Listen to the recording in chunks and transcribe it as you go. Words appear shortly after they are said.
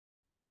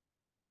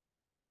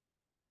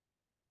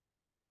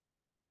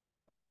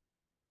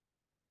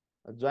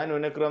Join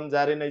हुने क्रम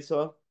जारी नै छ।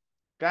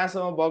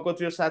 कहाँसम्म भएको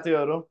थियो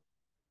साथीहरू?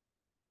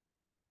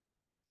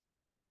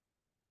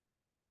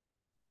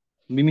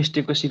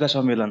 बिमस्टेकको शिखर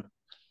सम्मेलन।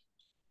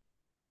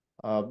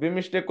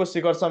 बिमस्टेकको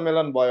शिखर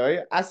सम्मेलन भयो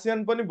है।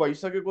 आसियान पनि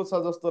भइसकेको छ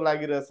जस्तो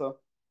लागिरहेछ।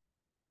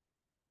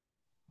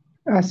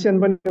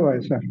 आसियान पनि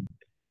भयो सर।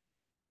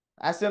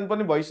 आसियान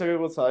पनि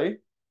भइसकेको छ है।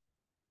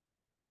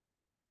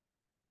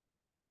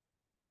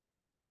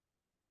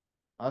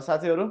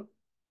 साथीहरू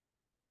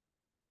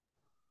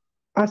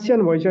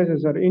आसियान भइसकेको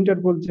छ सर,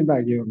 इन्टरपोल चाहिँ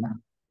बाँकी होला।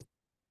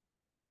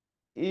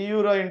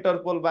 EU र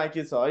इन्टरपोल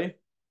बाँकी छ है।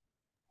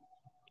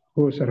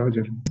 हो सर,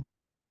 हजुर।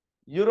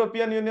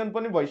 युरोपियन युनियन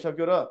पनि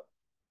भइसक्यो र।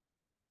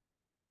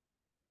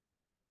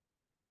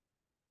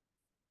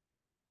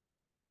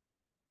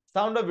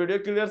 साउन्ड र भिडियो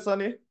क्लियर छ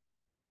नि?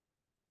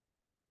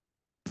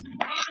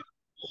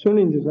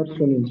 सुनिन्छ सर,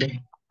 सुनिन्छ।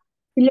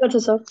 क्लियर छ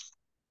सर।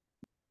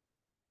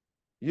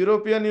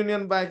 युरोपियन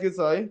युनियन बाँकी छ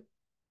है।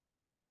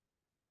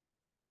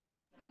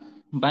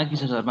 बाँकी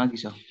छ सर, बाँकी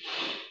छ।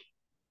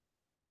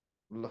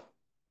 ल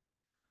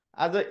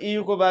आज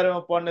EU को बारेमा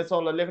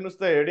पढ्नेछौँ। ल लेख्नुहोस्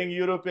त heading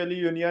European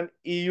union,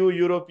 EU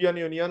European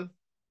union.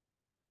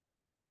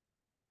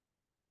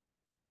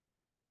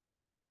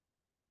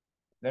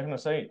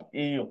 लेख्नुहोस् है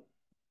EU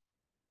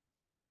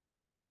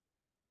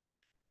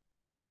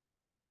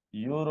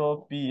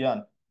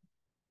युरोपियन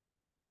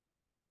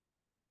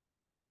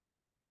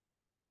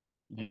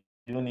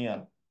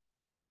युनियन।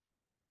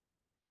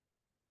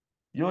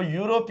 यो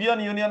युरोपियन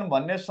युनियन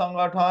भन्ने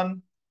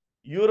संगठन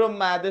युरोप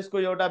महादेशको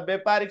एउटा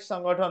व्यापारिक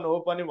संगठन हो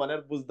पनि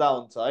भनेर बुझ्दा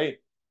हुन्छ है।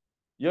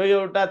 यो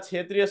एउटा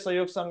क्षेत्रीय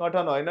सहयोग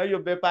संगठन होइन, यो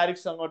व्यापारिक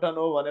संगठन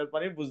हो भनेर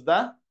पनि बुझ्दा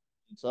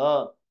हुन्छ।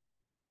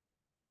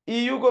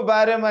 EU को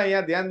बारेमा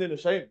यहाँ ध्यान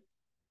दिनुहोस् है।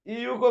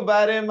 EU को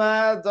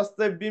बारेमा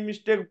जस्तै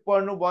बिमस्टेक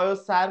पढ्नुभयो,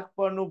 सार्क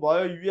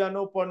पढ्नुभयो,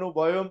 युएनओ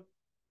पढ्नुभयो।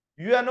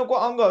 युएनओ को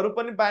अङ्गहरू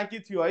पनि बाँकी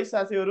थियो है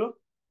साथीहरू?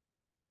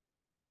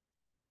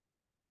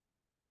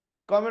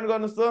 कमेन्ट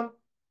गर्नुहोस् त।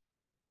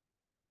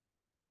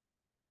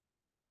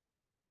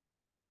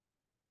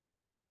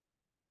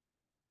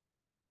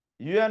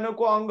 युएनओ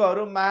को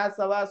अङ्गहरू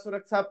महासभा,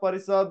 सुरक्षा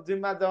परिषद,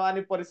 जिम्मा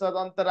जवानी परिषद,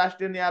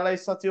 अन्तर्राष्ट्रिय न्यायालय,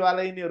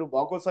 सचिवालय यिनीहरू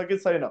भएको छ कि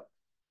छैन?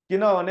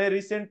 किनभने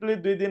रिसेन्टली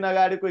 2 दिन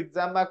अगाडिको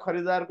इक्जाममा,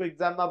 खरिदारको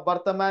इक्जाममा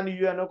वर्तमान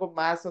युएनओ को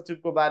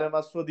महासचिवको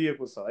बारेमा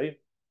सोधिएको छ है।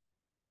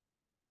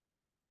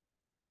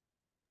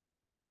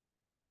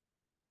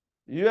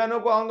 युएनओ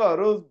को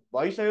अङ्गहरू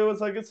भइसकेको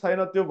छ कि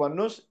छैन त्यो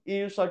भन्नुहोस्।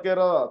 EU सकेर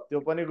त्यो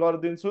पनि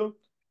गरिदिन्छु।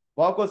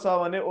 भएको छ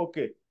भने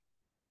ओके।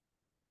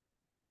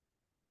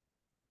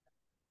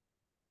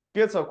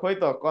 के छ खोइ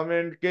त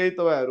कमेन्ट केही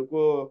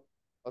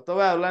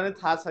तपाईँहरूलाई नै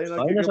थाहा छैन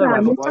के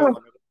भन्नुभयो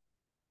भनेर।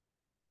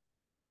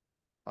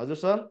 हजुर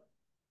सर?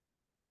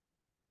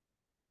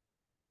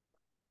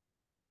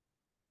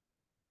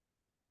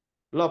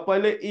 ल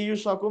पहिले EU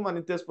सकौँ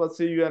अनि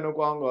त्यसपछि युएनओ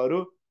को अङ्गहरू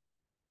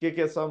के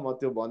छ म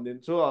त्यो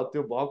भनिदिन्छु।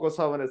 त्यो भएको छ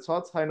भने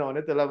छ, छैन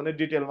भने त्यसलाई पनि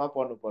डिटेलमा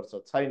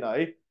पढ्नुपर्छ। छैन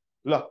है।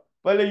 ल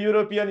पहिले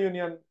युरोपियन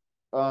युनियन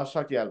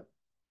सकिहाल।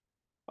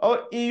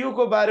 अब EU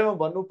को बारेमा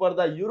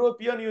भन्नुपर्दा,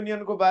 युरोपियन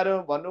युनियन को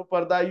बारेमा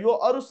भन्नुपर्दा यो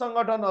अरू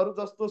संगठनहरू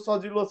जस्तो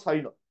सजिलो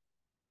छैन।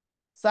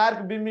 सार्क,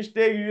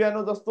 बिमस्टेक,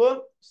 युएनओ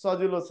जस्तो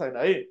सजिलो छैन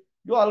है।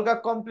 यो हल्का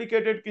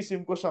कम्प्लिकेटेड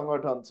किसिमको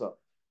संगठन छ।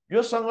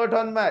 यो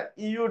संगठनमा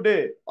EU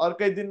डे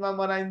अर्कै दिनमा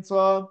मनाइन्छ।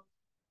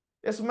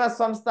 यसमा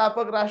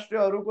संस्थापक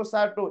राष्ट्रहरूको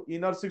साटो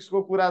इनर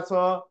सिक्सको कुरा छ,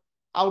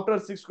 आउटर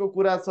सिक्सको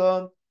कुरा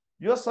छ।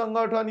 यो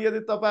संगठन यदि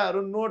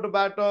तपाईहरू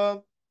नोटबाट,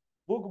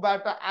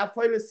 बुकबाट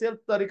आफैले सेल्फ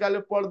तरिकाले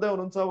पढ्दै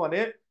हुनुहुन्छ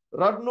भने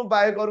रट्नु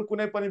बाहेक अरू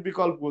कुनै पनि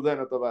विकल्प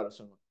हुँदैन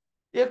तपाईहरुसँग।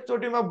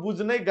 एकचोटिमा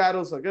बुझ्नै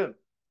गाह्रो छ के।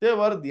 त्यही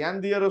भएर ध्यान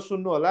दिएर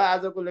सुन्नु होला।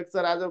 आजको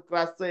लेक्चर, आजको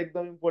क्लास चाहिँ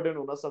एकदम इम्पोर्टेन्ट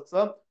हुन सक्छ।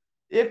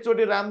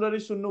 एकचोटि राम्ररी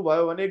सुन्नु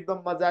भयो भने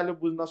एकदम मजाले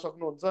बुझ्न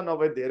सक्नुहुन्छ,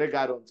 नभए धेरै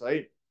गाह्रो हुन्छ है।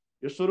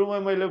 यो सुरुमै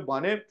मैले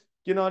भने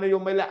किनभने यो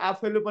मैले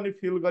आफैले पनि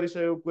फिल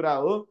गरिसकेको कुरा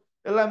हो।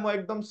 यसलाई म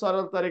एकदम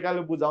सरल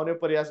तरिकाले बुझाउने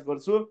प्रयास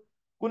गर्छु।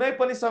 कुनै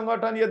पनि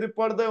संगठन यदि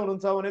पढ्दै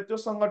हुनुहुन्छ भने त्यो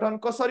संगठन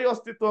कसरी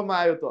अस्तित्वमा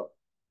आयो त,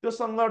 त्यो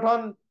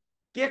संगठन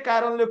के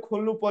कारणले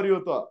खोल्नु पर्यो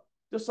त,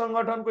 त्यो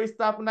संगठनको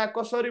स्थापना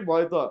कसरी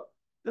भयो त,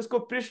 त्यसको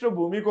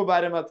पृष्ठभूमिको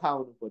बारेमा थाहा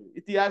हुनु पर्यो,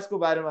 इतिहासको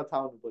बारेमा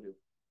थाहा हुनु पर्यो।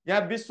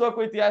 यहाँ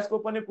विश्वको इतिहासको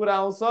पनि कुरा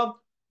आउँछ।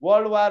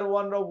 वर्ल्ड वार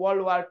 1 र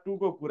वर्ल्ड वार 2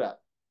 को कुरा,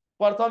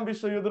 प्रथम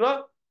विश्वयुद्ध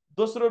र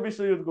दोस्रो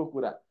विश्वयुद्धको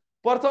कुरा।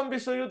 प्रथम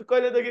विश्वयुद्ध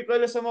कहिलेदेखि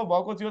कहिलेसम्म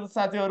भएको थियो त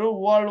साथीहरू?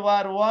 World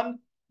war 1।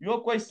 यो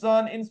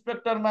क्वेशन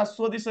इन्सपेक्टरमा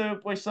सोधिसकेको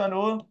क्वेशन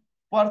हो।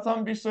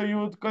 प्रथम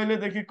विश्वयुद्ध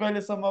कहिलेदेखि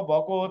कहिलेसम्म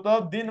भएको हो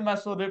त? दिनमा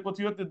सोधेको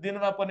थियो। त्यो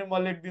दिनमा पनि म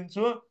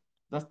लेखिदिन्छु।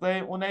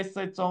 जस्तै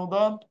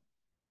 1914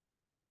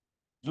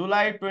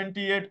 जुलाई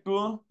 28 टु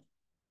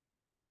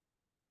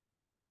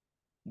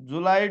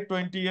जुलाई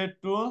 28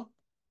 टु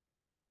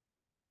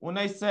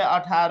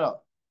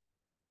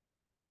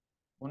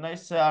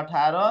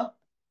 1918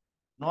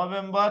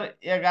 नोभेम्बर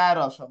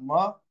 11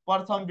 सम्म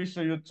प्रथम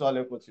विश्वयुद्ध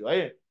चलेको थियो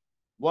है।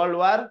 World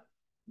war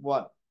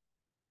 1।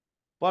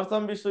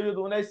 प्रथम विश्वयुद्ध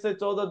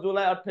 1914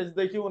 जुलाई 28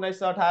 देखि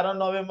 1918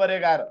 नोभेम्बर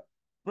 11।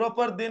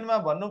 प्रोपर दिनमा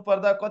भन्नु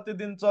पर्दा कति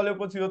दिन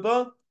चलेको थियो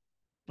त?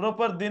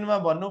 प्रोपर दिनमा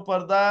भन्नु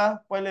पर्दा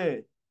पहिले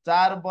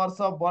 4 वर्ष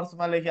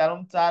वर्षमा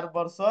लेखिहालौँ 4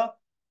 वर्ष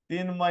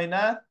 3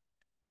 महिना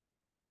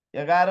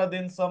 11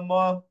 दिनसम्म।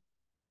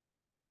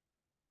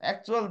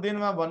 एक्चुअल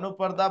दिनमा भन्नु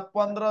पर्दा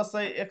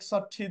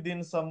 1561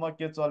 दिनसम्म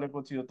के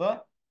चलेको थियो त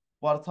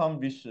प्रथम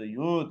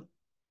विश्वयुद्ध।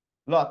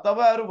 ल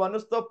तपाईहरु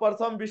भन्नुस् त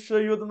प्रथम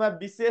विश्वयुद्धमा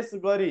विशेष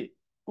गरी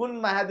कुन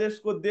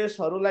महादेशको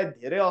देशहरूलाई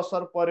धेरै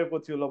असर परेको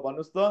थियो? ल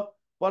भन्नुस् त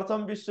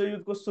प्रथम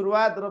विश्वयुद्धको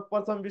सुरुवात र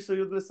प्रथम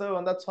विश्वयुद्धले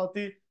सबैभन्दा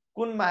क्षति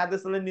कुन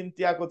महादेशले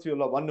निम्त्याएको थियो?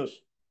 ल भन्नुस्।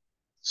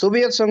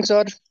 सोभियत संघ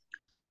सर।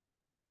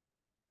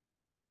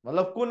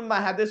 मतलब कुन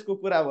महादेशको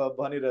कुरा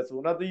भनिरहेछु?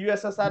 हुन त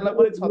युएसएसआर लाई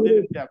पनि क्षति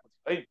निम्त्याएको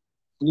थियो है।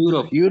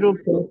 युरोप। युरोप।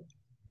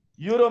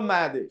 युरोप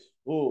महादेश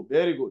हो,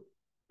 भेरी गुड।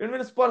 इट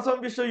मिन्स प्रथम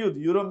विश्वयुद्ध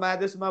युरोप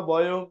महादेशमा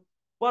भयो।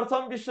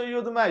 प्रथम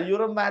विश्वयुद्धमा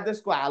युरोप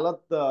महादेशको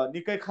हालत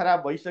निकै खराब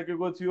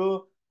भइसकेको थियो,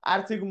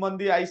 आर्थिक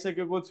मन्दी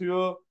आइसकेको थियो,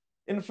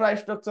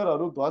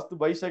 इन्फ्रास्ट्रक्चरहरू ध्वस्त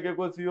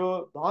भइसकेको थियो,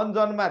 धन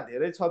जनमा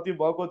धेरै क्षति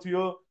भएको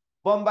थियो।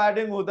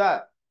 बम्बार्डिङ हुँदा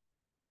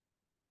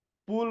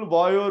पुल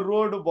भयो,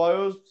 रोड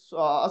भयो,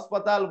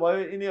 अस्पताल भयो,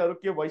 यिनीहरू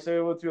के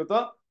भइसकेको थियो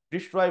त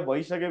डिस्ट्रोय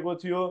भइसकेको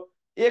थियो।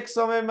 एक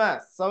समयमा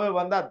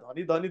सबैभन्दा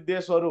धनी धनी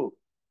देशहरू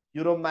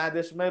युरोप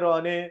महादेशमै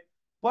रहने।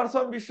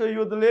 प्रथम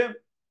विश्वयुद्धले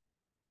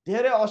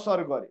धेरै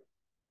असर गरे,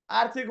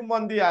 आर्थिक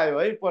मन्दी आयो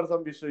है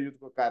प्रथम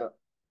विश्वयुद्धको कारण।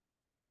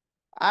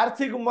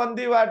 आर्थिक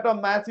मन्दीबाट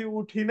माथि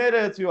उठि नै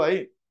रहेथ्यो है।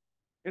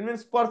 इट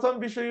मिन्स प्रथम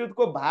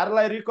विश्वयुद्धको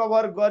भारलाई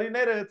रिकभर गरि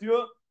नै रहेथ्यो।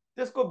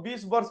 त्यसको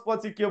 20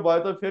 वर्षपछि के भयो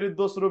त फेरि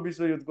दोस्रो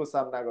विश्वयुद्धको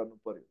सामना गर्नु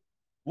पर्यो,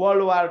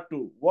 वर्ल्ड वार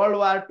 2। वर्ल्ड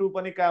वार 2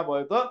 पनि कहाँ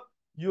भयो त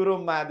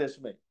युरोप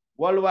महादेशमै।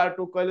 वर्ल्ड वार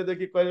 2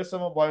 कहिलेदेखि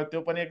कहिलेसम्म भयो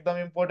त्यो पनि एकदम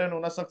इम्पोर्टेन्ट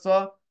हुन सक्छ।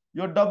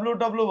 यो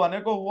WW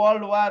भनेको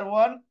वर्ल्ड वार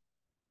 1,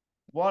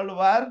 वर्ल्ड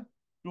वार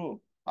 2।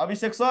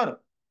 अभिषेक sir,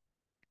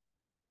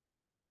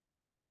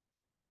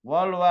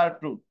 world war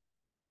 2,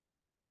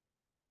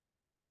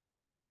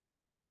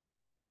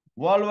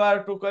 world war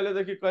 2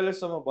 कहिलेदेखि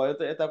कहिलेसम्म भयो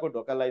त? यताको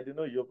ढोका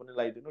लगाइदिनु, यो पनि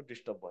लगाइदिनु,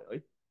 डिस्टर्ब भयो है।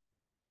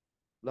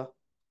 ल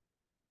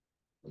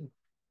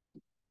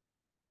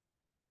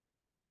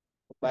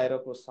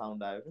बाहिरको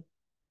साउन्ड आयो,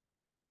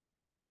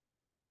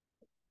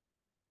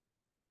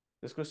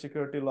 त्यसको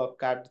सिक्युरिटी लक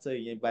कार्ड चाहिँ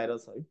यही बाहिर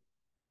छ है।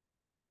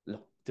 ल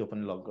त्यो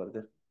पनि लक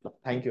गरिदिएर, ल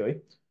थ्याङ्क यू है।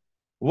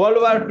 वर्ल्ड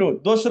वार 2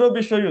 दोस्रो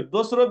विश्वयुद्ध।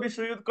 दोस्रो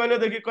विश्वयुद्ध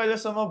कहिलेदेखि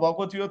कहिलेसम्म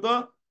भएको थियो त?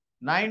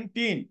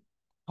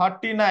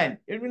 1939।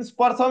 इट मिन्स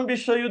प्रथम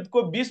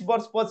विश्वयुद्धको 20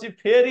 वर्षपछि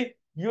फेरि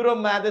युरोप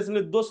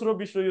महादेशले दोस्रो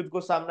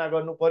विश्वयुद्धको सामना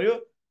गर्नु पर्यो।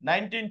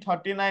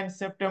 1939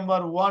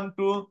 सेप्टेम्बर 1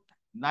 to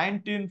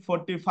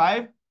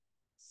 1945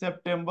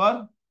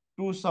 सेप्टेम्बर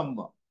 2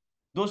 सम्म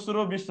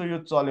दोस्रो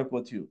विश्वयुद्ध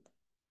चलेको थियो।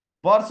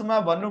 वर्षमा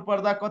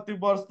भन्नुपर्दा कति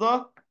वर्ष त?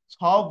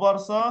 6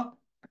 वर्ष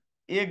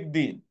 1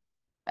 दिन।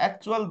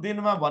 एक्चुअल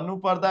दिनमा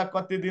भन्नुपर्दा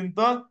कति दिन त?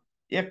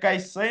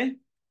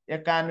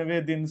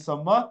 2191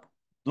 दिनसम्म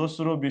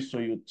दोस्रो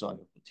विश्वयुद्ध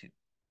चलेको थियो।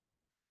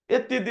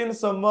 यति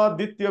दिनसम्म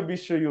द्वितीय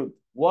विश्वयुद्ध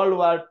वर्ल्ड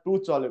वार 2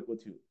 चलेको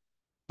थियो।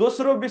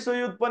 दोस्रो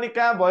विश्वयुद्ध पनि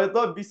कहाँ भयो त?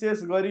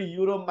 विशेष गरी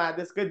युरोप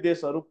महादेशकै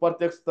देशहरू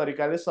प्रत्यक्ष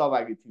तरिकाले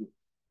सहभागी थियो।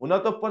 हुन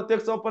त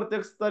प्रत्यक्ष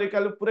अप्रत्यक्ष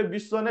तरिकाले पुरै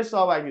विश्व नै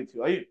सहभागी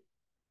थियो है।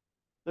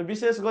 त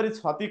विशेष गरी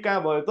क्षति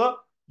कहाँ भयो त?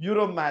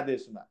 युरोप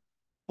महादेशमा।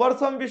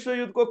 प्रथम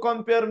विश्वयुद्धको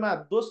कम्पेयरमा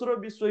दोस्रो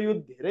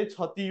विश्वयुद्ध धेरै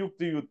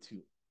क्षतियुक्त युद्ध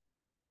थियो।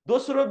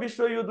 दोस्रो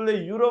विश्वयुद्धले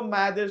युरोप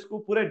महादेशको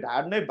पुरै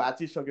ढाड नै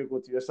भाँचिसकेको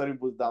थियो। यसरी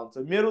बुझ्दा हुन्छ,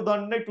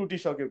 मेरुदण्ड नै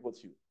टुटिसकेको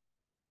थियो।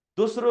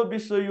 दोस्रो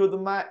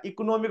विश्वयुद्धमा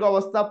इकोनोमिक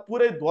अवस्था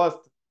पुरै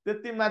ध्वस्त।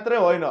 त्यति मात्रै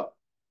होइन,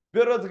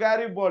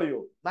 बेरोजगारी बढ्यो,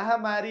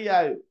 महामारी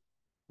आयो,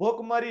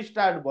 भोकमरी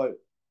स्टार्ट भयो।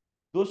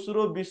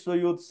 दोस्रो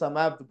विश्वयुद्ध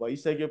समाप्त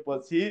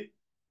भइसकेपछि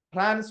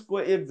फ्रान्सको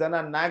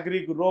एकजना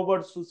नागरिक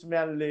रोबर्ट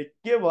सुस्म्यानले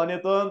के भने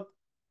त?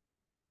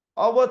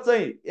 अब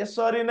चाहिँ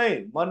यसरी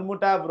नै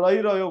मनमुटाव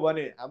रहिरह्यो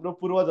भने, हाम्रो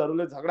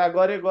पूर्वजहरूले झगडा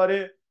गरे,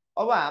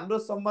 अब हाम्रो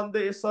सम्बन्ध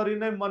यसरी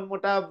नै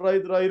मनमुटाव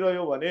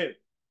रहिरह्यो भने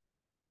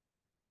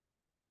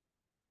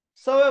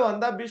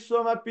सबैभन्दा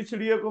विश्वमा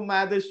पिछडिएको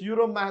महादेश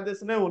युरोप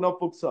महादेश नै हुन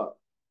पुग्छ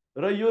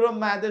र युरोप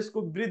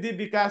महादेशको वृद्धि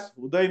विकास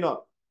हुँदैन।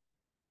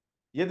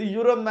 यदि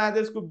युरोप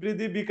महादेशको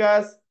वृद्धि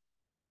विकास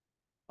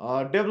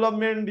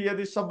डेभलपमेन्ट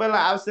यदि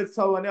सबैलाई आवश्यक छ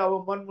भने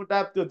अब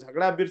मनमुटाव त्यो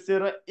झगडा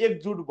बिर्सेर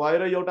एकजुट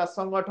भएर एउटा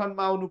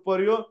संगठनमा आउनु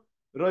पर्यो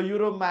र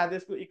युरोप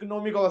महादेशको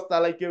इकोनोमिक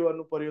अवस्थालाई के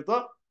गर्नु पर्यो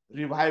त?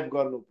 रिभाइभ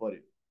गर्नु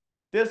पर्यो।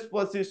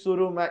 त्यसपछि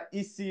सुरुमा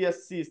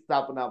ECSC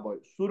स्थापना भयो।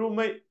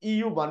 सुरुमै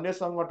EU भन्ने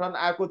संगठन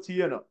आएको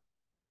थिएन,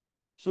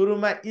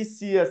 सुरुमा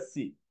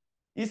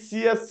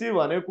ECSC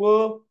भनेको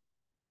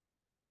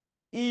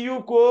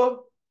EU को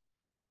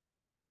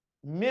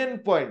मेन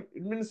पोइन्ट।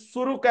 इट मिन्स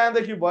सुरु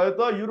कहाँदेखि भयो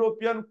त?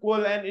 European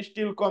coal and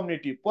still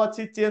community,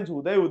 पछि चेन्ज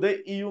हुँदै हुँदै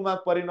EU मा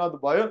परिणत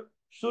भयो।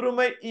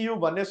 सुरुमै EU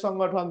भन्ने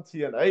संगठन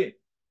थिएन है।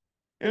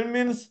 इट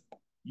मिन्स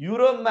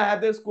युरोप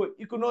महादेशको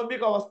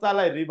इकोनोमिक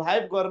अवस्थालाई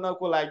रिभाइभ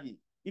गर्नको लागि,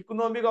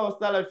 इकोनोमिक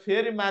अवस्थालाई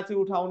फेरि माथि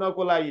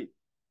उठाउनको लागि,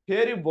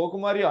 फेरि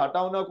भोकमरी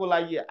हटाउनको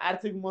लागि,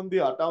 आर्थिक मन्दी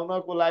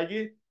हटाउनको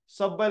लागि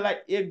सबैलाई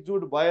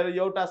एकजुट भएर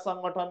एउटा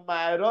संगठनमा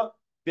आएर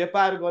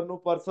व्यापार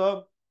गर्नुपर्छ,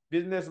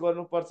 बिजनेस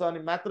गर्नुपर्छ, अनि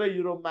मात्रै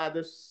युरोप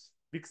महादेश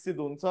विकसित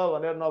हुन्छ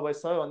भनेर नभए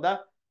सबैभन्दा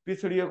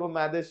पिछडिएको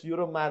महादेश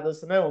युरोप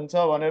महादेश नै हुन्छ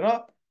भनेर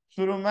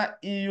सुरुमा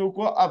EU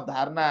को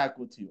अवधारणा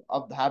आएको थियो।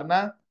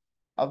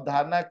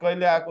 अवधारणा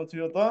कहिले आएको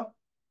थियो त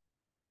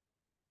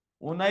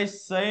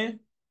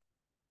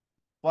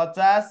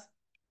 1950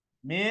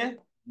 मे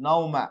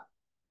 9 मा।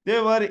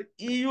 त्यही भएर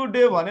EU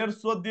डे भनेर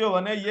सोधियो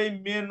भने यही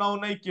मे 9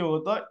 नै के हो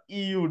त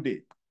EU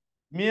डे।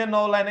 मे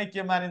 9 लाई नै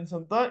के मानिन्छ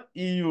त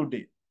EU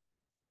डे।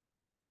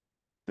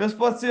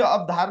 त्यसपछि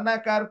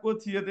अवधारणाकार को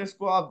थियो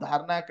त्यसको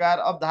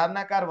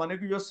अवधारणाकार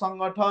भनेको यो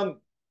संगठन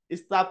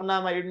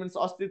स्थापनामा इट मिन्स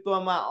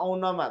अस्तित्वमा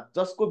आउनमा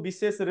जसको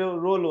विशेष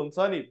रोल हुन्छ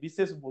नि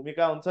विशेष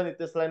भूमिका हुन्छ नि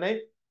त्यसलाई नै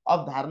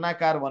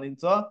अवधारणाकार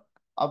भनिन्छ।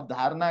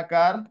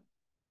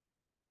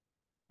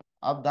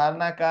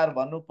 अवधारणाकार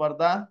भन्नु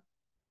पर्दा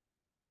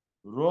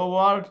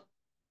रोबर्ट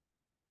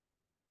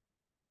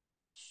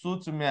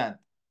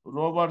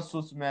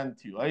सुचम्यान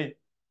थियो है।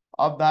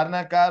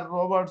 अवधारणाकार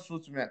रोबर्ट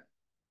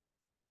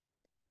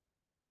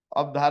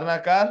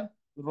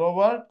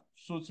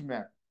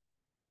सुचम्यान।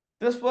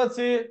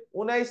 त्यसपछि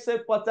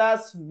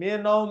 1950 मे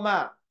 9 मा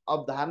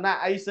अवधारणा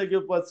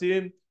आइसकेपछि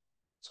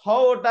 6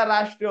 वटा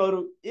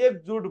राष्ट्रहरू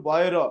एकजुट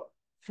भएर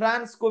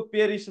फ्रान्सको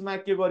पेरिसमा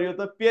के गर्यो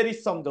त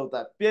पेरिस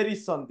सम्झौता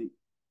पेरिस सन्धि।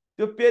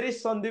 त्यो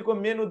पेरिस सन्धिको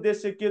मेन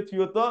उद्देश्य के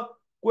थियो त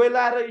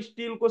कोइला र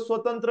स्टिलको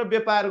स्वतन्त्र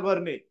व्यापार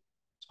गर्ने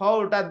 6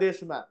 वटा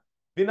देशमा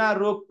बिना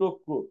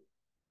रोकटोकको।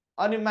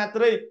 अनि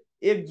मात्रै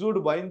एकजुट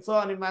भइन्छ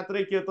अनि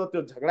मात्रै के त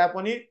त्यो झगडा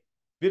पनि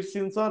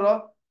बिर्सिन्छ र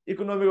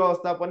इकोनोमिक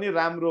अवस्था पनि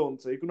राम्रो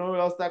हुन्छ।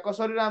 इकोनोमिक अवस्था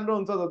कसरी राम्रो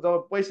हुन्छ त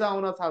जब पैसा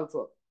आउन थाल्छ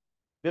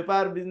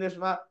व्यापार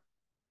बिजनेसमा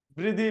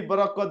वृद्धि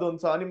बरक्कत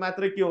हुन्छ अनि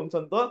मात्रै के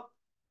हुन्छन् त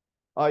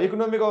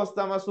इकोनोमिक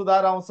अवस्थामा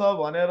सुधार आउँछ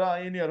भनेर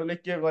यिनीहरूले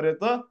के गरे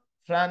त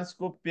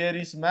फ्रान्सको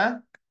पेरिसमा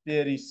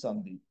पेरिस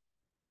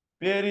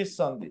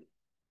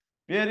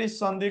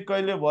सन्धि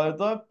कहिले भयो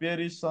त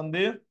पेरिस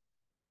सन्धि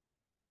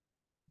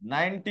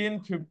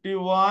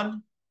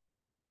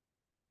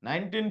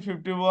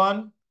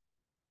 1951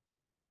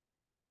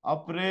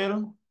 अप्रिल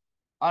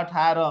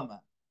 18 मा।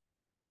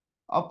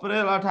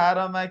 अप्रिल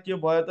 18 मा के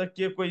भयो त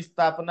के को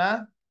स्थापना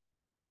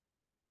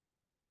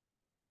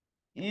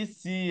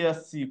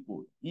ECSC को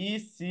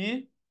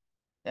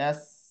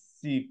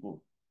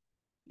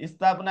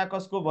स्थापना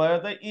कसको भयो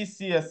त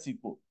ECSC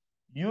को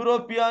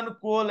European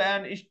coal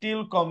and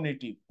still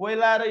community.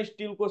 कोइला र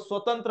स्टिलको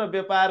स्वतन्त्र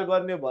व्यापार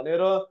गर्ने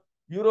भनेर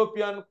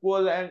युरोपियन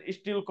कोल एन्ड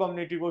स्टिल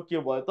कम्युनिटीको के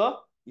भयो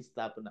त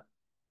स्थापना।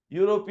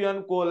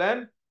 European coal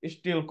and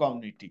still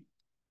community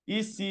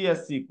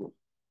ECSC को।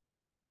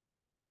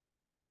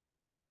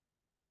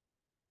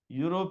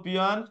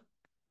 युरोपियन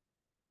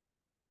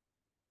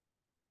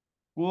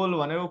कोल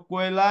भनेको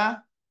कोइला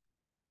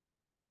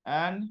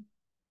and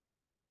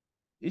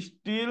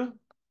still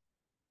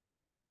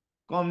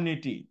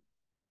community.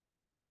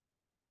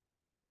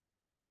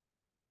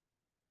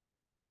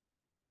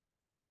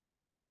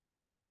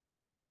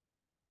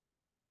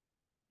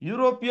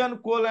 European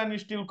coal and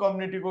still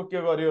कम्युनिटीको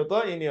के गर्यो त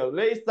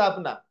यिनीहरूले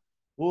स्थापना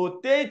हो।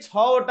 त्यही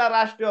 6 वटा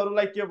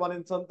राष्ट्रहरूलाई के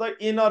भनिन्छन् त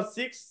इनर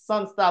सिक्स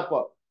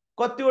संस्थापक।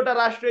 कतिवटा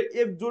राष्ट्र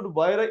एकजुट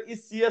भएर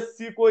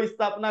ECSC को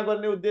स्थापना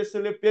गर्ने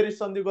उद्देश्यले पेरिस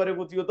सन्धि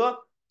गरेको थियो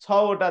त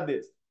 6 वटा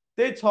देश।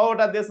 त्यही 6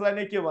 वटा देशलाई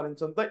नै के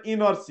भनिन्छन् त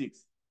इनर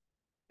सिक्स।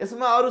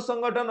 यसमा अरु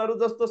संगठनहरू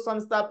जस्तो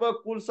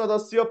संस्थापक कुल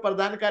सदस्य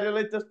प्रधान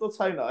कार्यालय त्यस्तो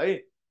छैन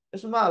है।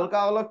 यसमा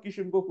हल्का अलग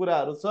किसिमको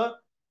कुराहरू छ।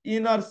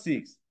 इनर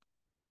सिक्स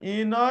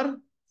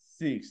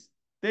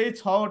त्यही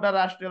 6 वटा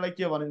राष्ट्रलाई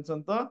के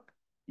भनिन्छन् त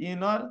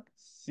इनर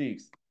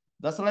सिक्स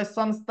जसलाई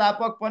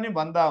संस्थापक पनि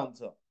भन्दा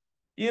हुन्छ।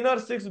 इनर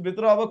सिक्स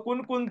भित्र अब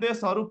कुन कुन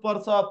देशहरू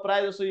पर्छ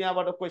प्राय जसो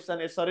यहाँबाट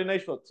क्वेशन यसरी नै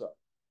सोध्छ।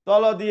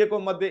 तल दिएको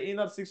मध्ये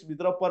इनर सिक्स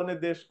भित्र पर्ने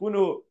देश कुन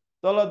हो,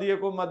 तल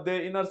दिएको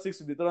मध्ये इनर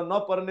सिक्स भित्र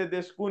नपर्ने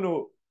देश कुन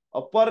हो।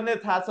 अब पर्ने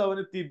थाहा छ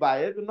भने ती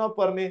बाहेक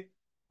नपर्ने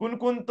कुन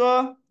कुन त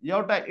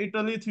एउटा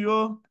इटली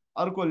थियो,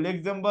 अर्को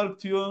लक्जमबर्ग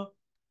थियो,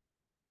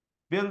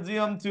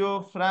 बेल्जियम थियो,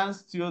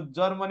 फ्रान्स थियो,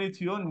 जर्मनी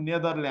थियो,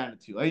 नेदरल्यान्ड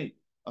थियो है।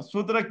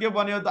 सूत्र के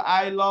बन्यो त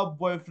I love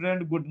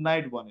boyfriend good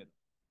night भनेर।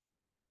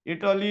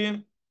 इटली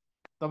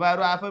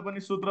तपाईहरु आफै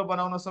पनि सूत्र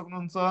बनाउन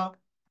सक्नुहुन्छ।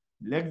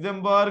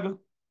 Luxembourg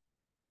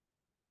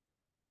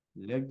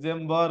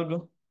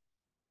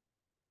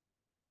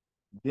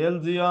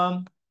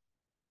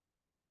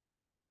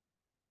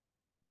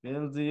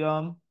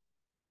Belgium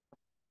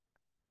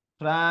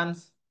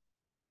France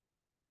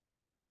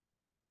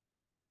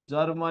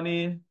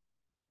Germany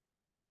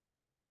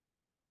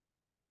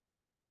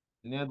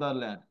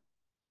Netherlands.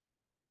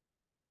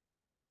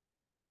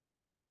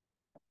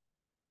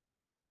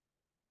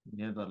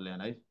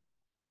 है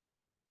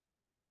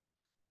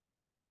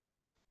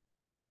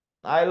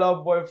I love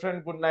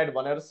boyfriend good night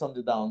भनेर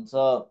सम्झिँदा हुन्छ।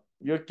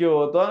 यो के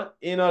हो त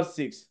इनर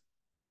सिक्स।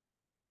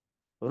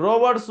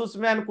 रोबर्ट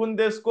सुचम्यान कुन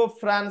देशको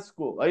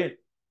फ्रान्सको है।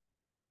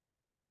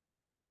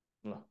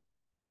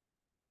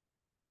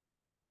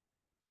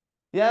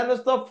 यहाँ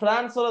हेर्नुहोस् त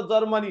फ्रान्स र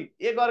जर्मनी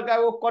एक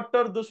अर्काको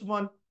कट्टर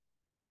दुश्मन।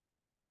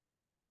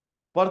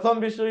 प्रथम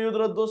विश्वयुद्ध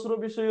र दोस्रो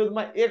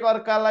विश्वयुद्धमा एक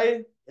अर्कालाई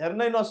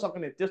हेर्नै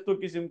नसक्ने त्यस्तो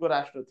किसिमको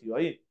राष्ट्र थियो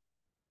है।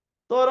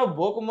 तर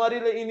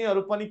भोकमरीले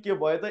यिनीहरू पनि के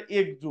भयो त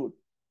एकजुट।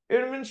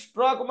 इट मिन्स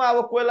ट्रकमा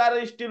अब कोइला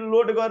र स्टिल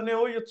लोड गर्ने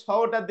हो, यो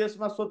 6वटा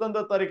देशमा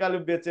स्वतन्त्र तरिकाले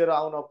बेचेर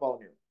आउन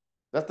पाउने हो।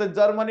 जस्तै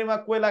जर्मनीमा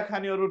कोइला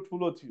खानीहरू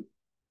ठुलो थियो,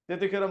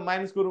 त्यतिखेर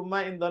माइन्सको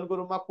रूपमा इन्धनको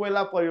रूपमा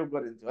कोइला प्रयोग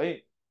गरिन्थ्यो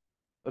है।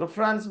 र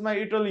फ्रान्समा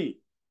इटली,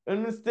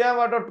 मिन्स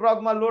त्यहाँबाट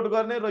ट्रकमा लोड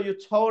गर्ने र यो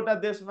 6वटा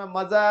देशमा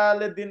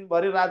मजाले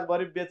दिनभरि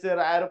रातभरि बेचेर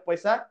आएर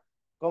पैसा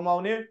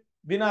कमाउने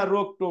बिना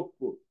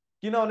रोकटोकको।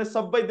 किनभने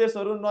सबै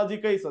देशहरू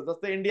नजिकै छ,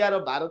 जस्तै इन्डिया र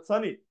भारत छ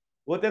नि,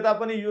 हो त्यता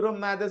पनि युरोप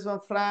महादेशमा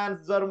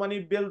फ्रान्स, जर्मनी,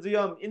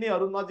 बेल्जियम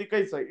यिनीहरू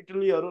नजिकै छ,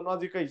 इटलीहरू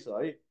नजिकै छ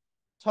है।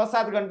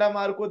 6-7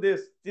 घन्टामा अर्को देश,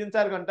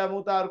 3-4 घन्टामा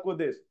उता अर्को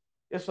देश,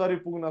 यसरी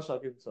पुग्न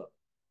सकिन्छ।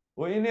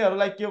 हो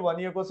यिनीहरूलाई के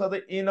भनिएको छ त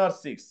इनर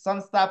सिक्स,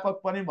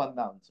 संस्थापक पनि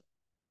भन्दा हुन्छ।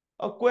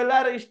 अब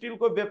कोइला र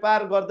स्टिलको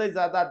व्यापार गर्दै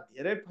जाँदा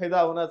धेरै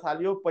फाइदा हुन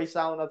थाल्यो,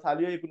 पैसा आउन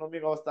थाल्यो,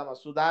 इकोनोमिक अवस्थामा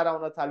सुधार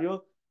आउन थाल्यो।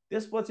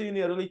 त्यसपछि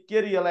यिनीहरूले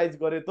के रियलाइज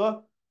गरे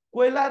त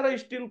कोइला र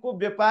स्टिलको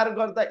व्यापार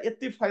गर्दा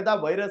यति फाइदा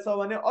भइरहेछ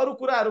भने अरू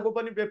कुराहरूको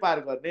पनि व्यापार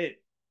गर्ने,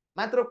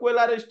 मात्र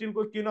कोइला र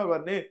स्टिलको किन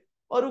गर्ने,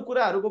 अरू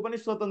कुराहरूको पनि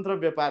स्वतन्त्र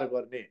व्यापार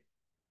गर्ने।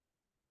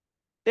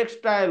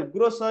 टेक्सटाइल,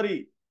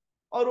 ग्रोसरी,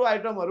 अरू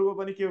आइटमहरूको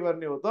पनि के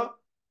गर्ने हो त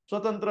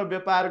स्वतन्त्र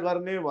व्यापार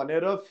गर्ने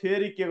भनेर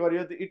फेरि के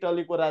गरियो त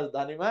इटलीको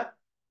राजधानीमा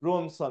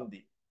रोम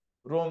सन्धि,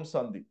 रोम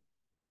सन्धि।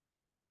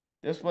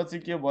 त्यसपछि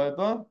के भयो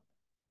त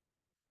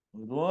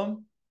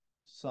रोम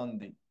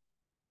सन्धि,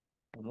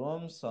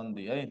 रोम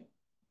सन्धि है।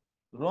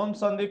 रोम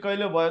सन्धि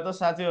कहिले भयो त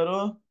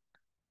साथीहरू?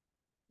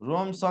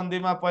 रोम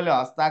सन्धिमा पहिले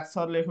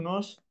हस्ताक्षर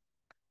लेख्नुहोस्।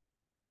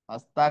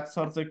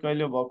 हस्ताक्षर चाहिँ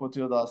कहिले भएको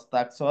थियो त?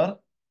 हस्ताक्षर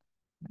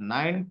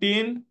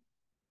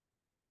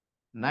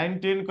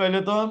 19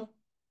 कहिले त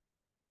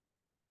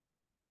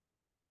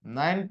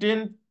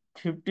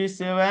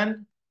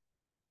 1957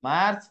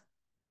 मार्च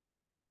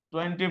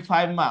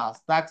 25 मा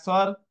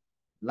हस्ताक्षर।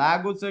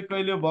 लागू चाहिँ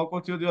कहिले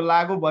भएको थियो? त्यो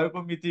लागू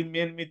भएको मिति,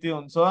 मेन मिति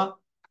हुन्छ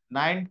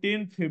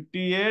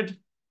 1958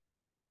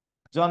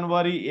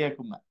 जनवरी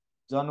 1 मा,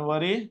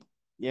 जनवरी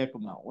 1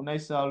 मा,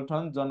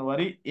 1958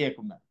 जनवरी 1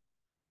 मा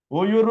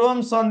हो। यो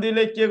रोम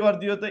सन्धिले के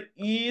गरिदियो त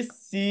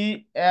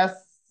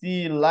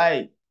ECSC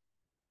लाई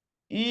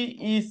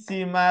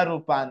EEC मा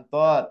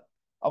रूपान्तर।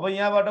 अब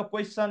यहाँबाट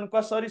क्वेसन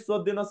कसरी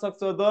सोधिन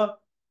सक्छ त?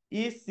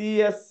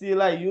 ECSC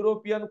लाई,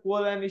 European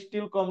coal and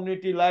still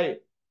कम्युनिटीलाई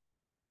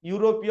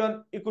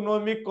European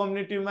economic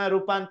कम्युनिटीमा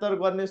रूपान्तर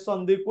गर्ने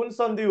सन्धि कुन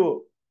सन्धि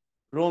हो?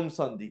 रोम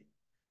सन्धि।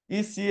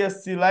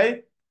 ECSC लाई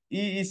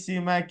EEC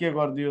मा के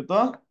गरिदियो त?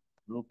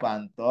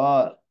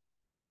 रूपान्तर,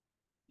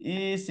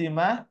 EEC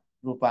मा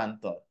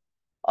रूपान्तर।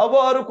 अब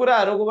अरू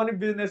कुराहरूको पनि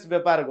बिजनेस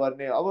व्यापार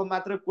गर्ने, अब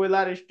मात्र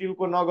कोइला र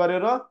स्टिलको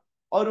नगरेर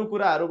अरू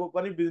कुराहरूको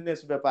पनि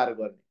बिजनेस व्यापार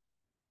गर्ने।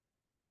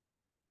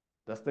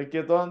 जस्तै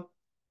के त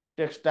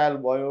टेक्सटाइल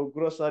भयो,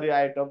 ग्रोसरी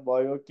आइटम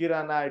भयो,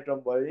 किराना आइटम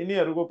भयो,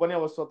 यिनीहरूको पनि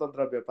अब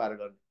स्वतन्त्र व्यापार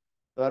गर्ने।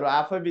 तर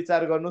आफै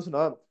विचार गर्नुहोस्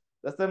न,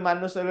 जस्तै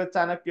मान्नुहोस् अहिले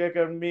चाणक्य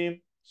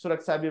एकाडेमी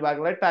सुरक्षा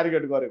विभागलाई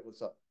टार्गेट गरेको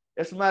छ।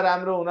 यसमा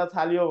राम्रो हुन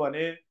थाल्यो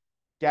भने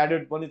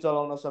क्याडेट पनि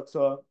चलाउन सक्छ,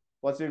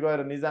 पछि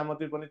गएर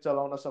निजामती पनि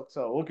चलाउन सक्छ,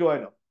 हो कि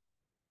होइन?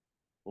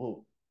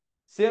 हो।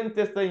 सेम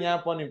त्यस्तै यहाँ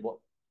पनि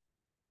भयो।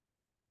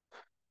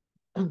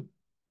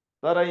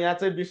 तर यहाँ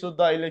चाहिँ विशुद्ध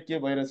अहिले के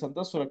भइरहेछ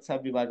त सुरक्षा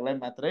विभागलाई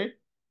मात्रै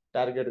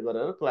टार्गेट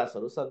गरेर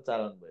क्लासहरू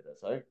सञ्चालन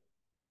भइरहेछ है।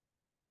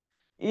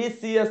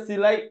 ECSC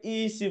लाई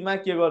EEC मा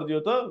के गरिदियो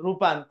त?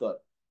 रूपान्तर।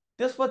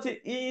 त्यसपछि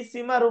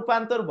EEC मा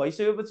रूपान्तर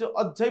भइसकेपछि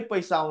अझै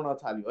पैसा आउन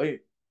थाल्यो है।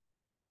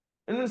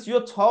 मिन्स यो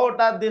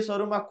 6वटा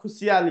देशहरूमा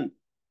खुसियाली,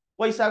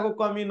 पैसाको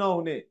कमी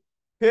नहुने,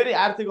 फेरि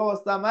आर्थिक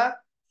अवस्थामा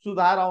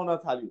सुधार आउन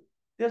थाल्यो।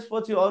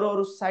 त्यसपछि अरू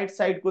अरू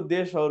साइडको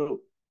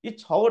देशहरू, यी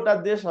 6वटा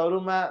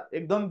देशहरूमा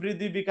एकदम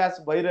वृद्धि विकास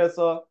भइरहेछ।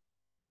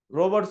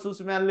 रोबर्ट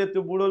सुस्म्यानले,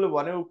 त्यो बुढोले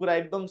भनेको कुरा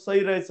एकदम सही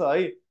रहेछ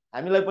है।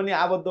 हामीलाई पनि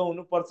आबद्ध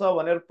हुनुपर्छ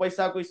भनेर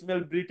पैसाको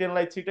स्मेल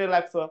ब्रिटेनलाई छिटै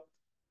लाग्छ।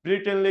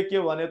 ब्रिटेनले के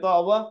भने त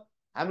अब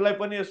हामीलाई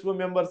पनि यसको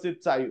मेम्बरसिप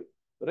चाहियो,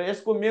 र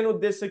यसको मेन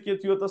उद्देश्य के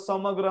थियो त?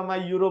 समग्रमा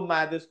युरोप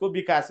महादेशको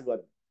विकास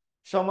गर्ने,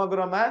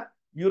 समग्रमा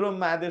युरोप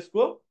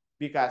महादेशको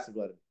विकास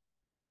गर्ने।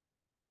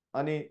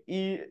 अनि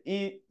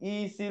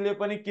EEC ले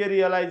पनि के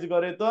रियलाइज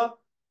गरे त?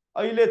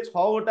 अहिले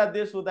 6वटा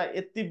देश हुँदा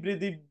यति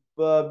वृद्धि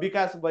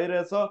विकास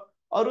भइरहेछ,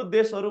 अरू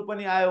देशहरू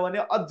पनि आयो भने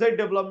अझै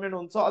डेभलपमेन्ट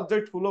हुन्छ, अझै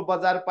ठुलो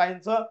बजार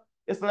पाइन्छ।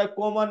 यसलाई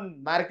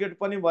कमन मार्केट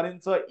पनि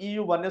भनिन्छ।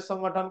 EU भन्ने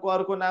संगठनको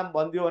अर्को नाम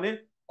भनिदियो भने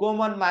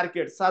कमन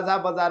मार्केट, साझा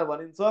बजार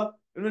भनिन्छ।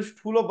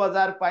 ठुलो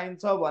बजार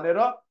पाइन्छ भनेर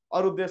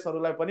अरू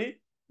देशहरूलाई पनि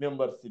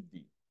मेम्बरसिप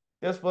दिए।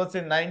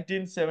 त्यसपछि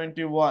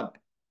 1971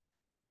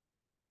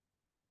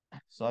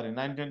 सरी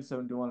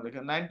 1971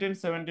 लेखेँ,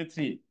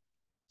 1973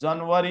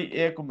 जनवरी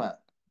 1 मा,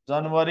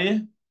 जनवरी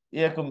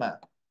 1 मा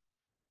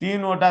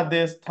 3वटा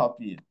देश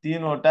थपिए,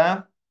 3वटा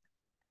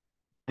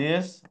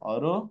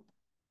देशहरू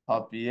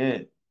थपिए,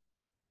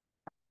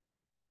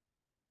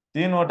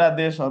 3वटा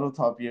देशहरू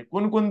थपिए।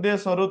 कुन कुन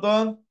देशहरू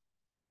त?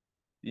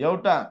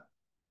 एउटा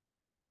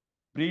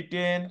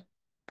ब्रिटेन,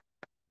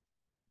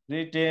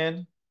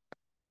 ब्रिटेन,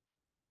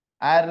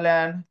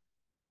 आयरल्यान्ड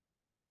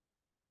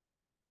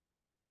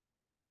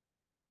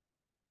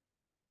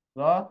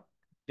र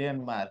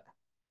डेनमार्क।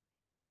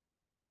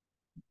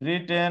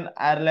 ब्रिटेन,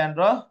 आयरल्यान्ड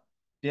र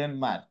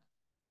डेनमार्क।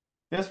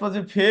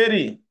 त्यसपछि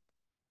फेरि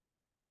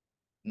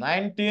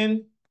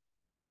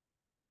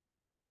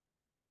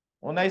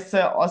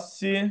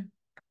 1980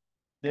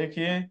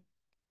 देखि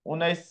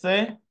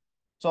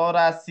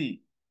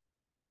 1984,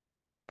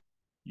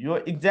 यो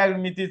एक्ज्याक्ट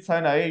मिति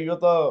छैन है, यो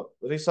त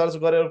रिसर्च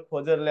गरेर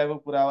खोजेर ल्याएको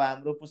कुरा हो,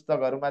 हाम्रो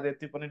पुस्तकहरूमा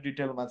यति पनि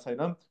डिटेलमा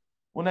छैन।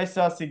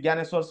 1980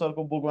 ज्ञानेश्वर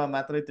सरको बुकमा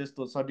मात्रै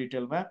त्यस्तो छ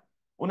डिटेलमा।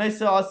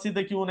 1980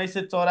 देखि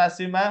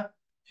 1984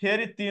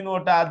 फेरि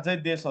 3वटा अझै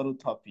देशहरू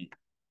थपिए।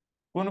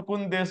 कुन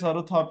कुन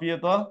देशहरू थपिए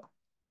त?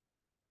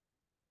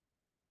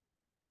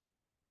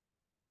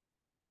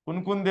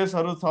 कुन कुन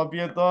देशहरू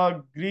थपिए त?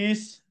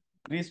 ग्रिस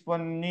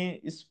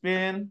पनि,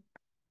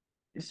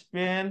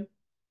 स्पेन,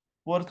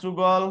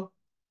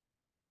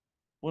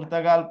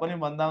 पोर्तुगाल पनि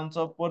भन्दा हुन्छ,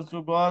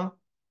 पोर्तुगाल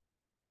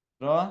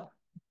र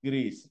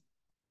ग्रिस।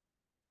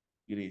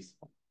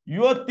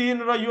 यो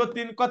 3 र यो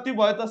 3 कति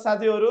भयो त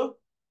साथीहरू?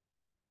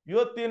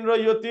 यो 3 र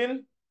यो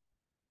 3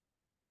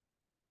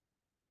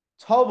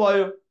 6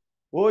 भयो।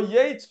 हो,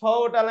 यही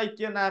 6वटालाई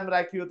के नाम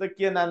राखियो त?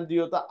 के नाम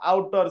दियो त?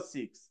 आउटर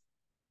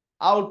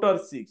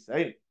सिक्स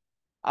है।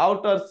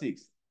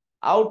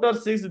 आउटर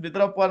सिक्स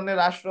भित्र पर्ने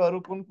राष्ट्रहरू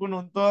कुन कुन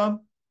हुन् त?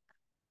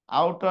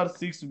 आउटर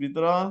सिक्स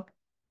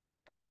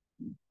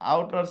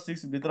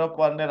भित्र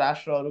पर्ने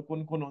राष्ट्रहरू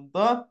कुन कुन हुन्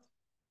त?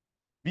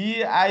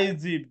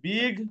 बिआइजी,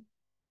 बिग,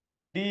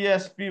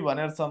 डिएसपी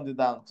भनेर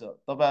सम्झिँदा हुन्छ।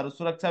 तपाईहरु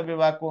सुरक्षा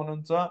विभागको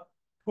हुनुहुन्छ,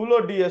 ठुलो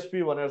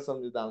डिएसपी भनेर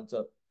सम्झिँदा हुन्छ।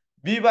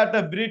 बीबाट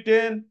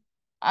Britain,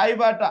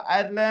 आईबाट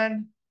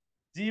Ireland,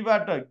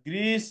 जीबाट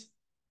Greece,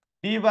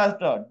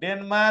 डीबाट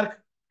Denmark,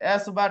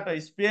 एसबाट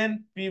Spain,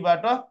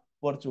 पीबाट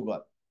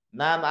Portugal.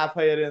 नाम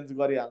आफै एरेन्ज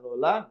गरिहाल्नु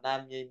होला,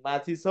 नाम यही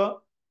माथि छ।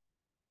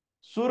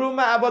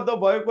 सुरुमा आबद्ध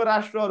भएको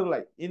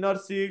राष्ट्रहरूलाई इनर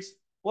सिक्स,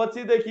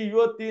 पछिदेखि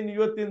यो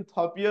 3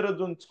 थपिएर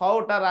जुन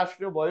 6वटा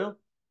राष्ट्र भयो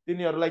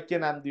तिनीहरूलाई के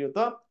नाम दियो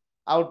त?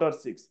 Outer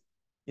six.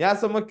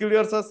 यहाँसम्म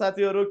क्लियर छ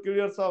साथीहरू?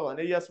 क्लियर छ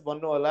भने यस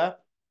भन्नु होला,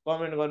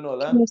 कमेन्ट गर्नु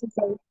होला।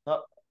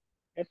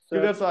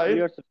 क्लियर छ है?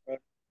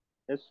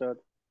 यस सर।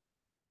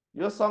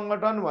 यो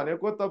संगठन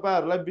भनेको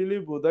तपाईहरुलाई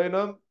बिलिभ हुँदैन,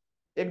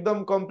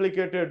 एकदम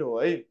कम्प्लिकेटेड हो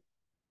है।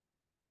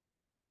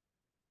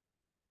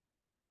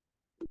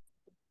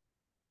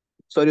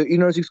 सर यो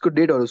इनर सिक्सको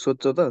डेटहरु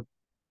सोध्छ त?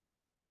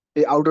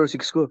 ए आउटर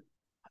सिक्सको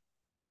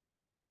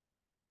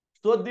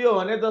सोधियो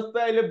भने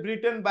जस्तै अहिले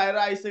ब्रिटेन बाहिर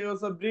आइसकेको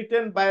छ,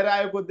 ब्रिटेन बाहिर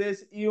आएको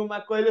देश इयुमा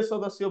कहिले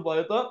सदस्य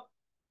भयो त?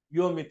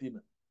 यो मितिमा।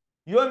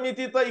 यो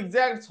मिति त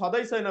एक्ज्याक्ट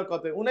छँदै छैन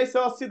कतै,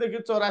 1980 देखि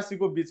 84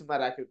 को बीचमा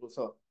राखेको छ।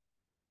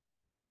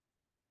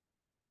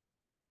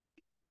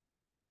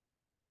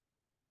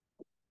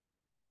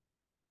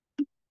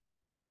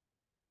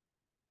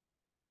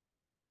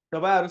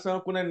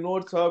 तपाईहरुसँग कुनै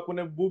नोट छ,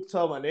 कुनै बुक छ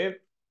भने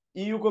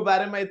इयु को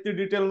बारेमा यति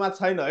डिटेलमा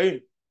छैन है।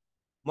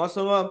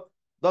 मसँग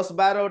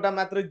 10-12 वटा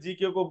मात्र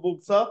जीके को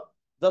बुक छ,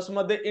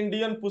 जसमध्ये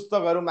इन्डियन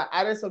पुस्तकहरुमा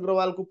आरएस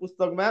अग्रवालको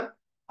पुस्तकमा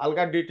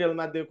हल्का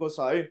डिटेलमा दिएको छ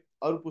है,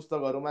 अरु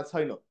पुस्तकहरुमा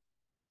छैन।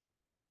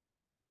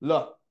 ल,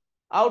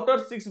 आउटर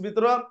सिक्स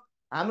भित्र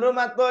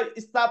हाम्रोमा त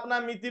स्थापना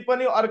मिति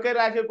पनि अर्कै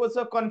राखेको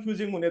छ,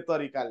 कन्फ्युजिङ हुने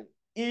तरिकाले।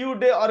 इयु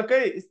डे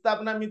अर्कै,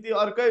 स्थापना मिति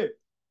अर्कै।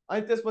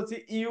 अनि त्यसपछि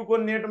इयु को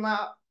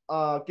नेटमा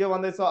के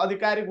भन्दैछ,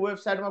 आधिकारिक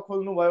वेबसाइटमा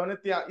खोल्नु भयो भने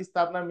त्यहाँ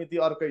स्थापना मिति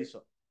अर्कै छ।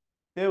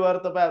 त्यही भएर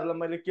तपाईहरुलाई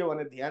मैले के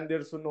भने ध्यान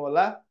दिएर सुन्नु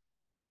होला।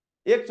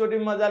 एकचोटी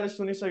मजाले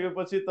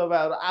सुनिसकेपछि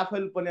तपाईहरु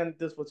आफैले पनि अनि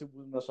त्यसपछि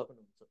बुझ्न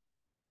सक्नुहुन्छ।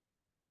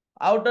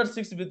 आउटर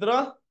सिक्स भित्र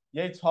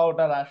यही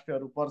 6वटा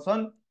राष्ट्रहरू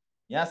पर्छन्।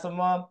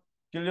 यहाँसम्म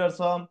क्लियर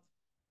छ?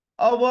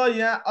 अब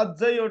यहाँ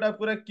अझै एउटा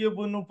कुरा के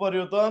बुझ्नु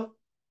पर्यो त?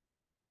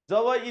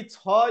 जब यी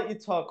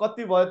 6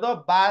 कति भयो त?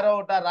 12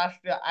 वटा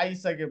राष्ट्र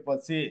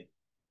आइसकेपछि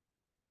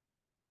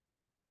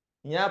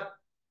यहाँ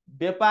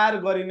व्यापार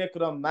गरिने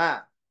क्रममा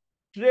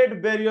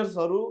ट्रेड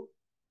ब्यारियर्सहरू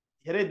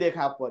धेरै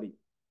देखा परि।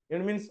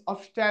 It means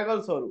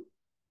अब्स्ट्याकल्सहरू।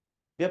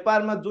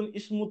 व्यापारमा जुन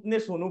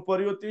स्मुथनेस हुनु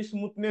पर्यो त्यो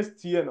स्मुथनेस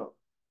थिएन।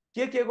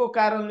 के को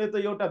कारणले त?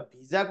 एउटा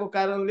भिजाको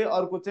कारणले,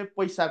 अर्को चाहिँ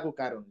पैसाको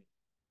कारणले।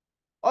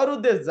 अरु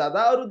देश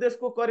जाँदा अरु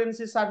देशको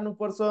करेन्सी साट्नु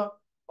पर्छ,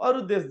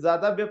 अरु देश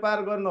जाँदा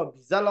व्यापार गर्न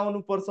भिजा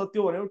लाउनु पर्छ,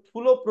 त्यो भनेको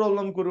ठुलो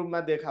प्रब्लमको रूपमा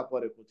देखा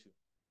परेको थियो।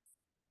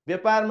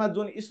 व्यापारमा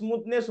जुन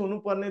स्मुथनेस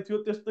हुनुपर्ने थियो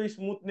त्यस्तो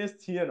स्मुथनेस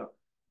थिएन।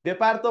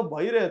 व्यापार त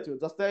भइरहेको थियो,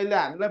 जस्तै अहिले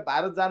हामीलाई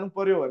भारत जानु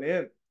पर्यो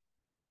भने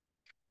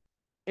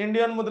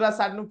इन्डियन मुद्रा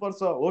साट्नु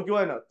पर्छ, हो कि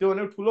होइन? त्यो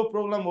भनेको ठुलो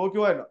प्रब्लम हो कि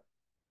होइन?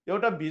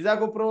 एउटा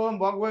भिजाको प्रब्लम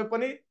भएको भए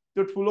पनि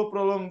त्यो ठुलो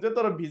प्रब्लम हुन्थ्यो,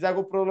 तर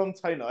भिजाको प्रब्लम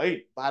छैन है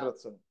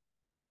भारतसँग।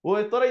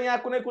 हो, तर यहाँ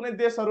कुनै कुनै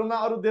देशहरुमा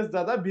अरु देश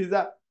जाँदा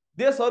भिजा,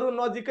 देशहरु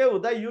नजिकै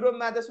हुँदा युरोप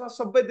महादेशमा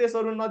सबै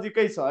देशहरु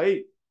नजिकै छ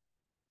है।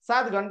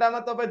 7 घण्टामा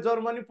तपाई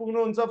जर्मनी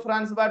पुग्नुहुन्छ,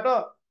 फ्रान्सबाट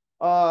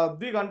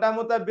 2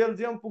 घण्टामा त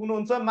बेल्जियम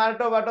पुग्नुहुन्छ,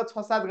 माल्टाबाट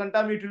 6-7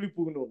 घण्टामा इटली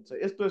पुग्नुहुन्छ।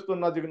 यस्तो यस्तो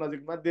नजिक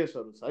नजिकमा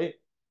देशहरु छ है।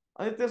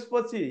 अनि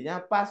त्यसपछि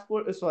यहाँ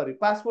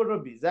पासपोर्ट र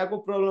भिजाको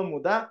प्रब्लम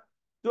हुँदा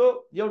त्यो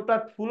एउटा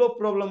ठुलो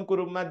प्रब्लमको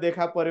रूपमा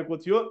देखा परेको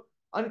थियो।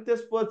 अनि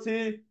त्यसपछि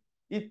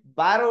यी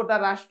 12 वटा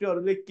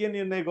राष्ट्रहरूले के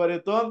निर्णय गरे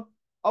त?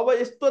 अब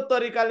यस्तो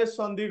तरिकाले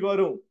सन्धि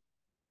गरौँ,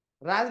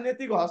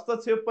 राजनीतिक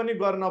हस्तक्षेप पनि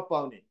गर्न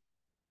पाउने,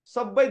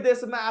 सबै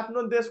देशमा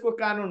आफ्नो देशको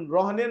कानुन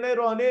रहने नै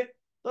रहने,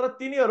 तर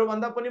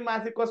तिनीहरूभन्दा पनि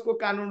माथि कसको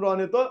कानुन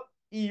रहने त?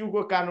 EU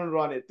को कानुन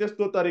रहने।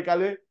 त्यस्तो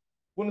तरिकाले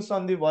कुन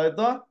सन्धि भयो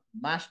त?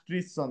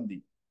 मास्ट्रिच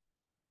सन्धि।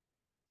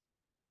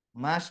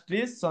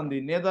 मास्ट्रिच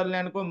सन्धि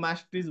नेदरल्यान्डको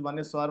मास्ट्रिच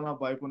भन्ने सहरमा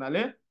भएको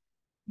हुनाले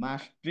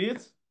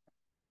मास्ट्रिच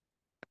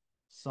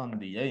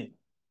सन्धि है।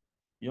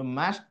 यो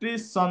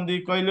मास्ट्रिच सन्धि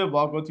कहिले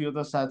भएको थियो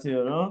त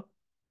साथीहरू?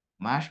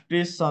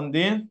 मास्ट्रिच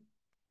सन्धि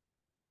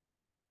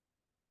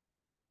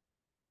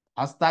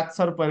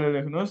हस्ताक्षर पहिले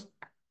लेख्नुहोस्।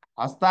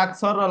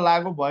 हस्ताक्षर र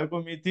लागू भएको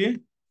मिति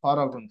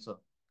फरक हुन्छ।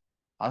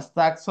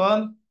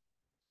 हस्ताक्षर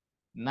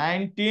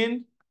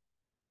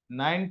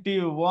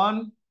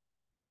 1991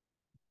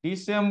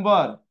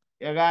 डिसेम्बर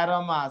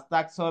 11 मा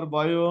हस्ताक्षर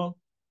भयो।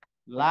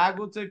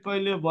 लागू चाहिँ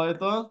कहिले भयो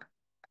त?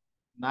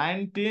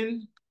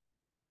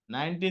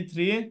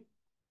 1993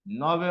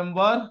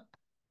 नोभेम्बर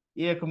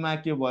 1 मा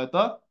के भयो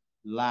त?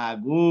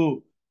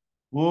 लागू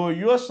हो।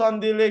 यो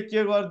सन्धिले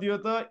के गरिदियो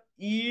त?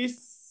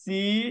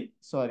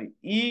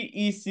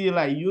 EEC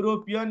लाई,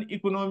 European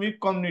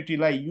economic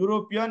कम्युनिटीलाई,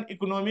 European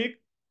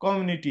economic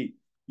community,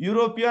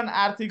 European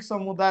आर्थिक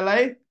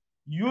समुदायलाई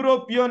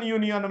युरोपियन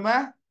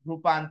युनियनमा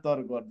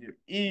रूपान्तर गरिदियो।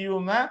 EU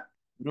मा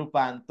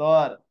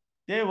रूपान्तर।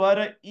 त्यही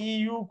भएर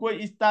EU को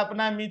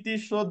स्थापना मिति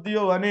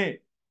सोधियो भने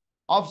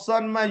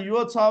अप्सनमा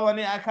यो छ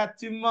भने आँखा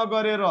चिम्म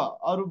गरेर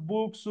अरु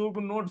बुक सुक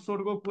नोट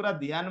सोटको कुरा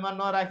ध्यानमा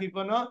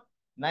नराखिकन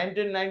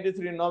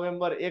 1993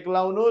 नोभेम्बर 1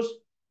 लाउनुस्।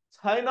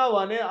 छैन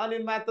भने अनि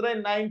मात्रै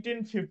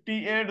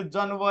 1958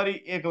 जनवरी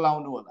 1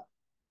 लाउनु होला।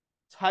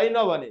 छैन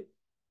भने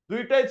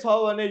दुईटै छ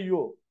भने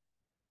यो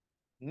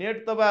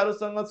नेट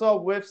तपाईहरुसँग छ,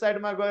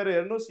 वेबसाइटमा गएर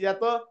हेर्नुस् या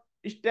त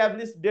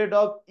इस्टाब्लिश डेट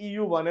अफ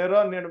EU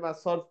भनेर नेटमा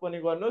सर्च पनि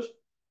गर्नुस्।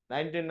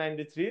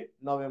 1993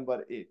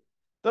 नोभेम्बर 1।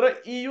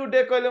 तर EU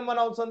डे कहिले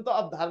मनाउँछन् त?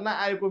 अवधारणा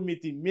आएको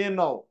मिति मे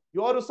 9।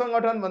 यो अरु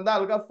संगठन भन्दा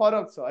हल्का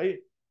फरक छ है।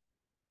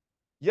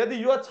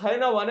 यदि यो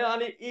छैन भने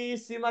अनि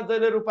EEC मा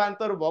जहिले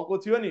रूपान्तर भएको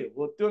थियो नि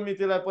हो त्यो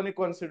मितिलाई पनि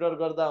कन्सिडर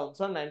गर्दा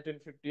हुन्छ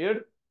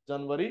 1958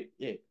 जनवरी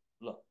 1।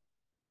 ल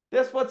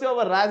त्यसपछि अब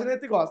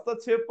राजनीतिक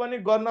हस्तक्षेप पनि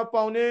गर्न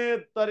पाउने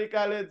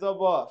तरिकाले जब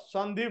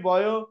सन्धि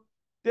भयो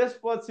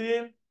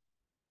त्यसपछि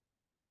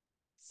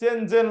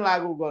सेन्जेन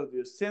लागू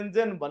गरिदियो।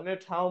 सेन्जेन भन्ने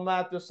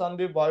ठाउँमा त्यो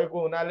सन्धि भएको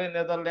हुनाले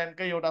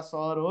नेदरल्यान्डकै एउटा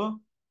सहर हो।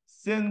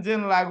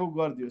 सेन्जेन लागू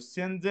गरिदियो।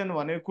 सेन्जेन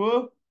भनेको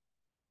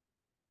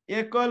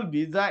एकल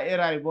भिजा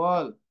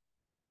एराइभल।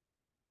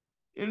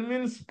 इट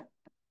मिन्स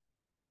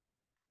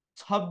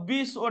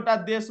 26 वटा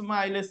देशमा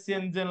अहिले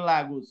सेन्जेन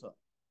लागू छ।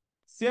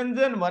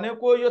 सेन्जेन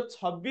भनेको यो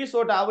 26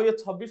 वटा, अब यो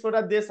 26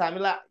 वटा देश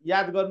हामीलाई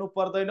याद गर्नु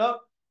पर्दैन।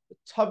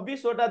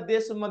 26 वटा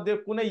देश मध्ये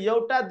कुनै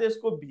एउटा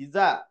देशको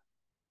भिजा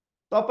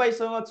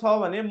तपाईसँग छ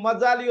भने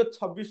मजाले यो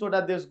 26 वटा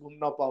देश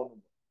घुम्न पाउनु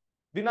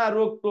बिना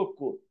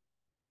रोकटोकको।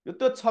 यो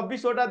त्यो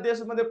 26 वटा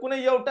देश मध्ये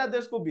कुनै एउटा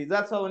देशको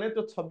भिजा छ भने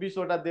त्यो 26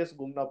 वटा देश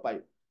घुम्न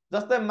पाइयो।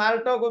 जस्तै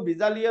माल्टाको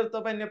भिजा लिएर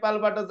तपाई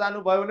नेपालबाट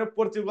जानु भयो भने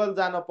पोर्चुगल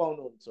जान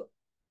पाउनुहुन्छ,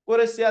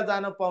 क्रोएसिया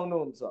जान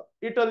पाउनुहुन्छ,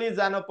 इटली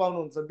जान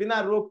पाउनुहुन्छ बिना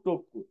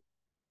रोकटोकको।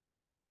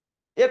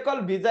 एकल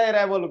भिजा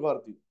एराइभल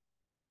गर्दियो।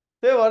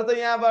 त्यही भएर त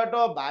यहाँबाट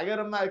भागेर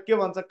के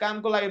भन्छ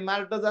कामको लागि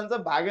माल्टा जान्छ,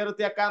 भागेर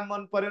त्यहाँ काम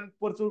मन परेन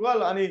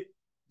पोर्चुगल अनि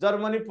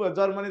जर्मनी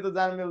त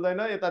जान मिल्दैन,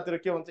 यतातिर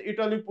के भन्छ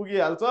इटली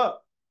पुगिहाल्छ।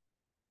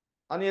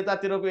 अनि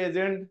यतातिरको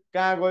एजेन्ट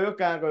कहाँ गयो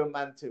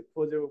मान्छे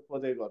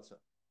खोजै गर्छ।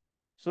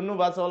 सुन्नु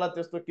भएको छ होला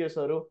त्यस्तो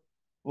केसहरू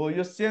हो।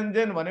 यो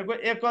सेन्जेन भनेको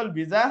एकल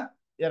भिजा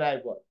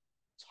एराइभल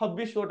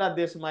 26 वटा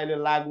देशमा अहिले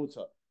लागू छ,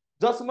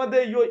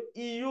 जसमध्ये यो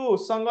EU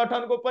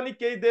संगठनको पनि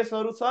केही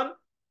देशहरू छन्,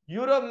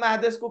 युरोप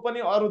महादेशको पनि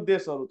अरु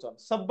देशहरू छन्।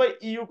 सबै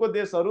EU को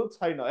देशहरू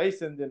छैन है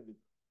सेन्जेन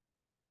भित्र।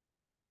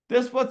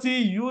 त्यसपछि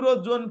युरो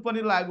जोन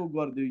पनि लागू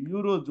गरिदियो।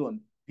 युरो जोन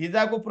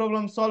भिजाको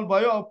प्रब्लम सल्भ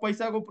भयो, अब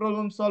पैसाको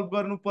प्रब्लम सल्भ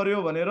गर्नु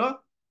पर्यो भनेर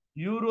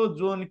युरो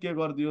जोन के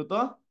गरिदियो त?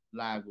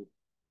 लागू।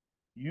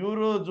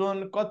 युरो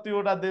जोन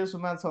कतिवटा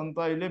देशमा छन् त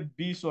अहिले?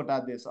 20 वटा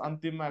देश।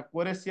 अन्तिममा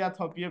क्रोएसिया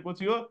थपिएको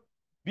थियो।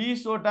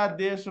 20 वटा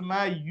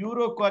देशमा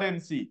युरो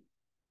करेन्सी,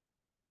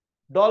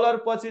 डलर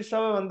पछि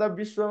सबैभन्दा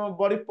विश्वमा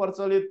बढी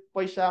प्रचलित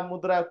पैसा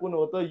मुद्रा कुन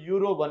हो त?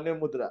 युरो भन्ने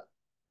मुद्रा।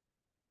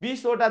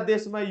 20 वटा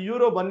देशमा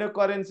युरो भन्ने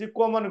करेन्सी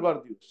कमन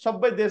गरिदियो,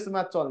 सबै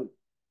देशमा चल्ने,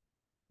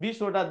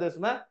 20 वटा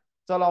देशमा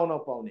चलाउन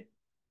पाउने।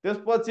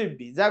 त्यसपछि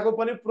भिजाको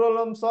पनि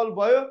प्रब्लम सल्भ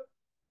भयो,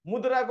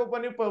 मुद्राको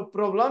पनि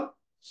प्रब्लम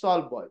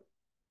सल्भ भयो।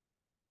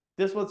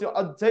 त्यसपछि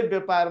अझै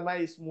व्यापारमा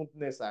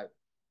स्मुथनेस आयो।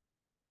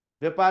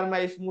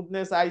 व्यापारमा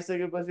स्मुथनेस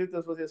आइसकेपछि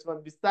त्यसपछि यसमा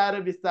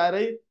बिस्तारै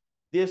बिस्तारै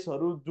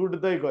देशहरू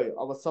जुड्दै गयो।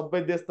 अब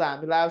सबै देश त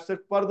हामीलाई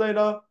आवश्यक पर्दैन,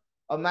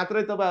 अब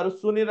मात्रै तपाईहरु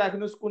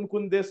सुनिराख्नुस् कुन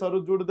कुन देशहरू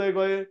जुड्दै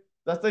गए।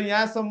 जस्तै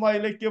यहाँसम्म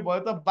अहिले के भयो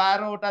त?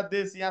 12 वटा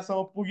देश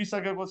यहाँसम्म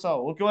पुगिसकेको छ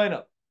हो कि होइन?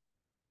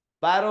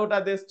 12 वटा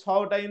देश, 6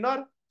 वटा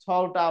इनर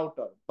 6 वटा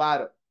आउटर,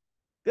 12।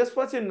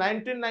 त्यसपछि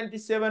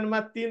 1997 मा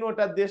 3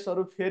 वटा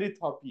देशहरू फेरि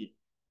थपिए।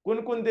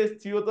 कुन कुन देश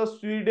थियो त?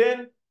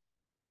 Sweden,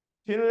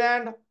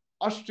 Finland,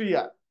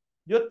 Austria.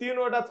 यो 3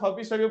 वटा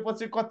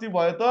थपिसकेपछि कति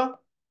भयो त?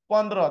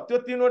 15। त्यो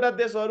 3 वटा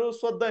देशहरू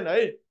सोध्दैन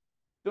है,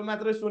 त्यो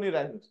मात्रै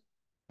सुनिराख्नुस्।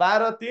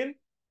 12 3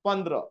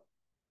 15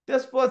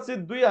 त्यसपछि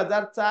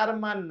 2004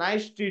 मा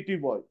नाइस ट्रिटी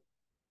भयो।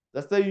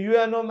 जस्तै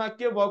युएनओ मा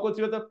के भएको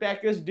थियो त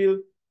प्याकेज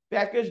डिल।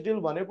 प्याकेज डिल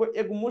भनेको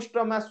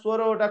एकमुष्टमा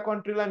 16 वटा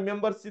कन्ट्रीलाई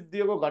मेम्बरशिप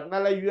दिएको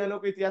घटनालाई युएनओ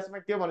को इतिहासमा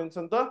के भनिन्छ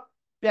त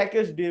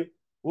प्याकेज डिल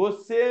हो।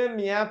 सेम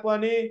यहाँ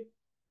पनि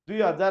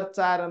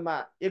 2004 मा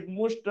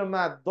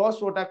एकमुष्टमा 10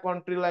 वटा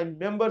कन्ट्रीलाई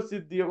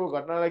मेम्बरशिप दिएको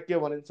घटनालाई के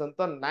भनिन्छ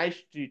त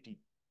नाइस ट्रिटी।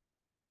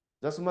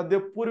 जसमध्ये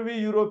पूर्वी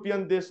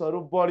युरोपियन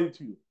देशहरू बढी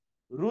थियो।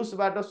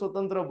 रुसबाट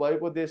स्वतन्त्र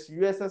भएको देश,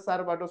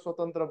 युएसएसआरबाट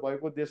स्वतन्त्र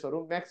भएको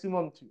देशहरू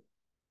म्याक्सिमम थियो।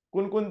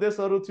 कुन कुन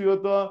देशहरू थियो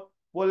त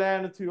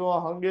पोल्यान्ड थियो,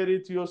 हंगेरी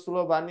थियो,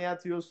 स्लोभानिया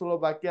थियो,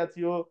 स्लोभाकिया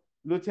थियो,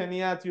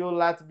 लुथेनिया थियो,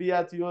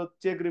 लात्भिया थियो,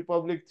 चेक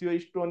रिपब्लिक थियो,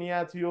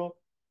 इस्टोनिया थियो,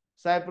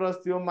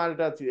 साइप्रस थियो,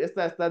 माल्टा थियो।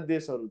 यस्ता यस्ता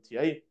देशहरू थिए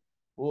है।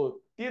 हो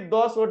ती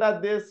 10 वटा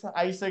देश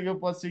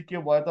आइसकेपछि के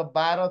भयो त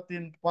 12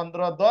 3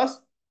 15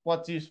 10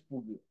 25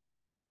 पुग्यो।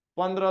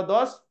 15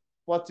 10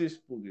 25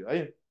 पुग्यो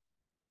है।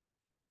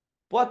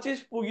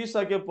 25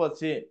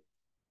 पुगिसकेपछि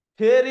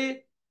फेरि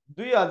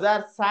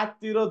 2007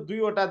 तिर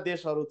 2 वटा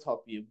देशहरू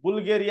थपिए,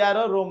 बुल्गेरिया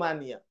र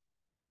रोमानिया।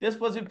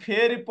 त्यसपछि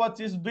फेरि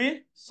 25 2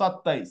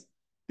 27।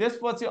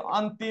 त्यसपछि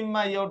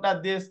अन्तिममा एउटा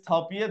देश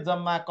थपिए,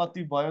 जम्मा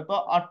कति भयो त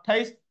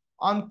 28।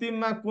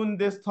 अन्तिममा कुन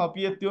देश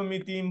थपिए त्यो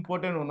मिति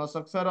इम्पोर्टेन्ट हुन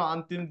सक्छ र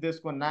अन्तिम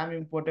देशको नाम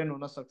इम्पोर्टेन्ट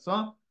हुन सक्छ।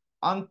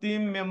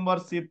 अन्तिम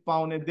मेम्बरशिप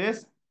पाउने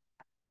देश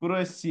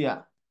क्रोएसिया।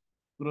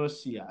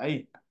 क्रोएसिया है,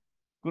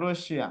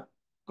 क्रोएसिया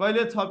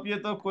कहिले थपिए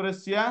त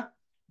क्रोएसिया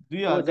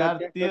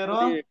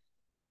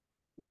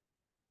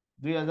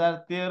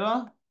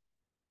 2013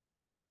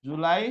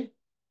 जुलाई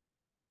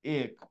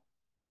 1।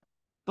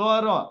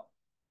 तर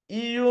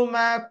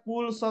इयुमा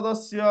कुल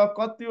सदस्य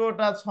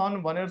कतिवटा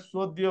छन् भनेर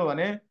सोधियो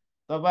भने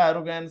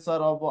तपाईहरुको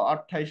एन्सर अब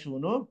 28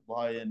 हुनु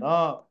भएन।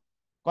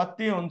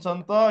 कति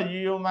हुन्छन् त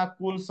इयुमा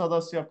कुल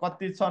सदस्य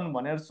कति छन्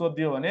भनेर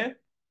सोधियो भने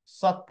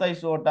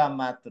 27 वटा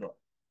मात्र।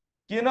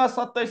 किन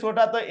 27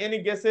 वटा त एनी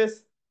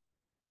गेसेस?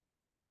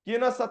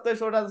 किन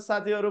 27 वटा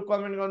साथीहरु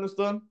कमेन्ट गर्नुस्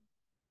त।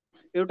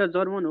 एउटा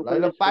जर्मन हो, ल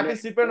कहिले छोड्या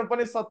पार्टिसिपेन्ट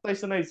पनि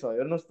 27 नै छ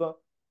हेर्नुस् त।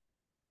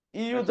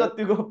 इयु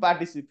जतिको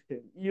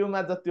पार्टिसिपेन्ट,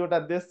 इयुमा जतिवटा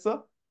देश छ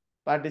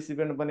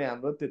पार्टिसिपेन्ट पनि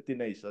हाम्रो त्यति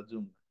नै छ।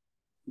 जुम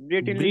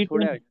ब्रिटेनले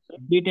छोड्या होइन सर?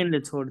 ब्रिटेनले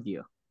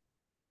छोडिदियो।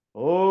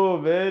 हो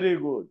भेरी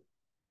गुड।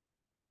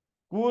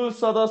 कुल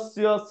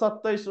सदस्य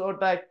 27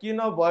 वटा किन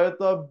भयो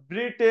त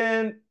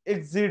ब्रिटेन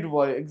एक्जिट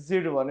भयो।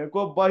 एक्जिट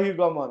भनेको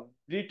बहिगमन,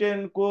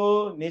 ब्रिटेनको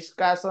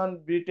निष्कासन,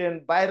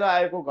 ब्रिटेन बाहिर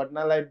आएको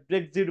घटनालाई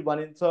ब्रेक्जिट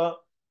भनिन्छ।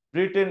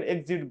 ब्रिटेन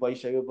एक्जिट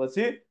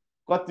भइसकेपछि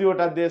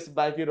कतिवटा देश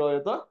बाँकी रह्यो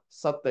त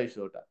 27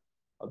 वटा।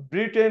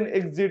 ब्रिटेन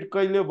एक्जिट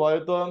कहिले भयो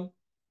त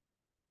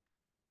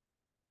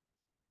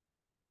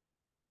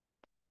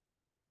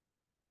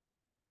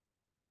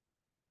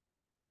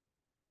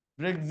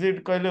ब्रेक्जिट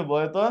कहिले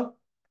भयो त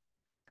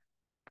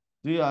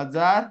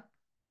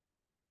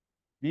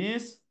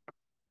 2020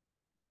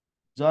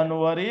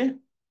 जनवरी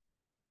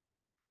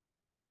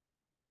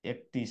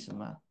 31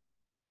 मा।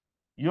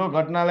 यो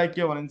घटनालाई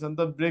के भनिन्छ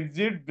त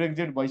ब्रेक्जिट।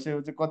 ब्रेक्जिट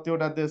भइसकेपछि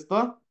कतिवटा देश त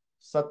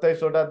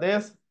 27 वटा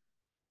देश।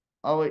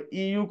 अब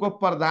इयु को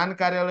प्रधान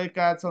कार्यालय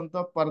कहाँ छन् त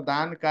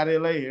प्रधान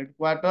कार्यालय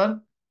हेडक्वार्टर,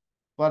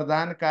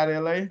 प्रधान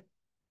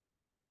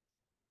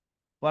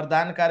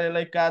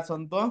कार्यालय कहाँ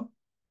छन् त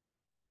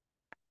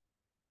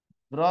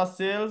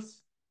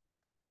ब्रसेल्स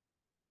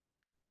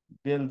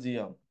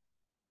बेल्जियम।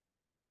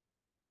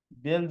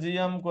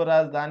 बेल्जियमको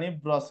राजधानी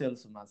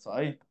ब्रसेल्समा छ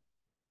है,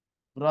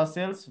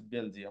 ब्रसेल्स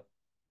बेल्जियम।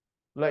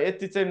 ल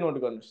यति चाहिँ नोट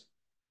गर्नुस्।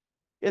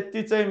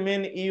 यति चाहिँ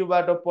मेन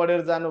इयुबाट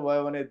पढेर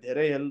जानुभयो भने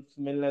धेरै हेल्प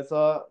मिल्नेछ।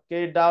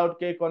 केही डाउट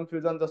केही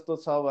कन्फ्युजन जस्तो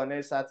छ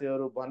भने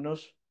साथीहरु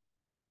भन्नुस्।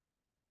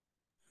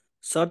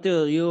 सर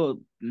त्यो यो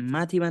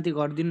माथि माथि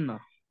गरिदिनु न।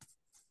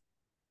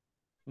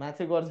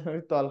 माथि गर्दिनु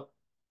कि तल?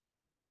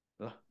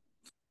 ल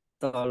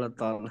तल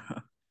तल।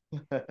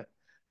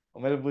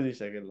 मैले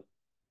बुझिसकेँ। ल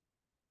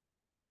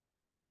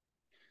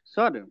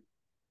सर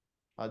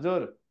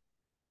हजुर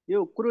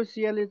यो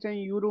क्रोएसियाले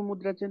चाहिँ युरो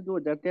मुद्रा चाहिँ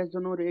 2023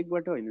 जनवरी 1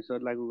 बाट होइन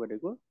सर लागू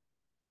गरेको?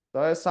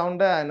 त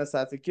साउन्डै आएन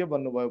साथी, के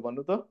भन्नुभयो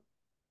भन्नु त।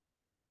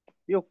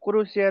 यो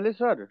क्रोएसियाले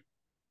सर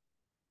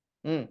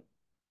उम्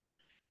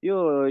यो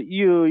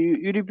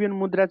युरोपियन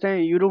मुद्रा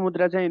चाहिँ युरो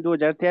मुद्रा चाहिँ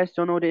 2023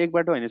 जनवरी 1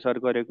 बाट होइन सर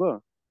गरेको?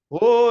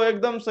 हो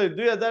एकदम सही।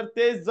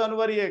 2023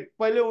 जनवरी 1।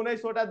 पहिले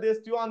 19 वटा देश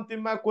थियो,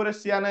 अन्तिममा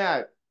क्रोएसिया नै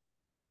आयो।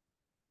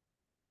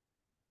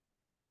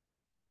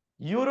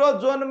 युरो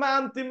जोनमा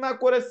अन्तिममा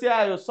क्रोएसिया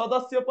आयो।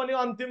 सदस्य पनि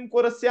अन्तिम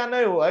क्रोएसिया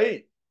नै हो है।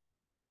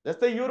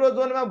 जस्तै युरो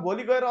जोनमा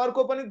भोलि गएर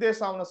अर्को पनि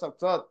देश आउन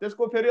सक्छ,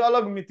 त्यसको फेरि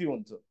अलग मिति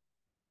हुन्छ।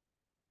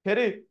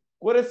 फेरि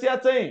क्रोएसिया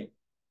चाहिँ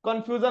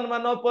कन्फ्युजनमा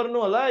नपर्नु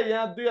होला।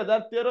 यहाँ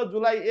 2013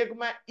 जुलाई 1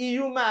 मा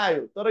इयु मा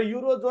आयो, तर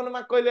युरो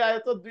जोनमा कहिले आयो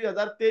त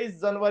 2023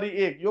 जनवरी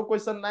 1। यो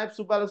क्वेशन नायब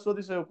सुब्बाले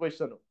सोधिसकेको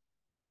क्वेशन हो।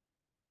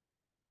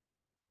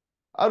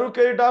 अरु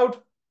केही डाउट?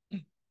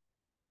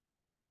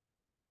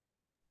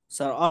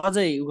 सर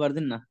अझै उ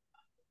गरिदिनु न।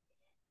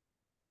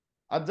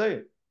 अझै?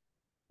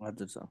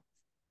 हजुर सर।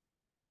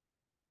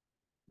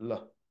 ल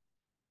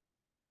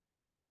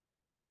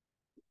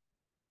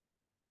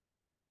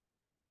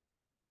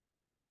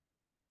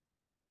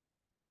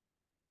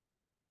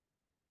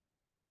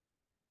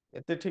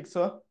यति ठिक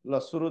छ ल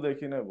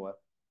सुरुदेखि नै भयो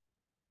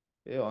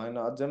ए होइन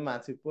अझै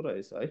माथि पो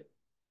रहेछ है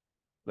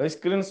ल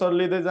स्क्रिनसट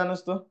लिँदै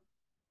जानुहोस् त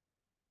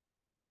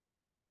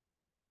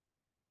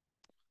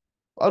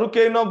अरू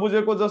केही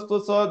नबुझेको जस्तो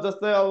छ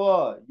जस्तै अब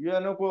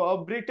युएनओ को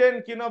अब ब्रिटेन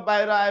किन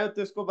बाहिर आयो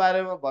त्यसको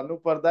बारेमा भन्नु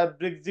पर्दा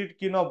ब्रेक्जिट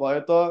किन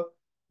भयो त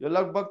यो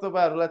लगभग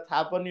तपाईँहरूलाई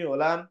थाहा पनि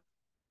होला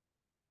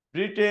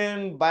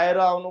ब्रिटेन बाहिर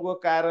आउनुको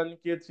कारण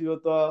के थियो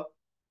त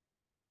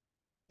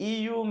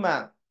इयुमा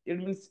इट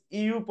मिन्स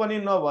इयु पनि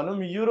नभनौँ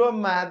युरोप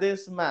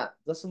महादेशमा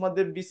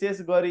जसमध्ये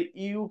विशेष गरी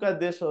इयुका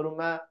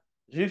देशहरूमा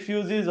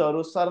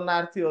रिफ्युजिजहरू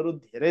शरणार्थीहरू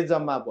धेरै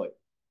जम्मा भए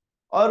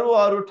अरू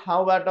अरू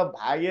ठाउँबाट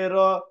भागेर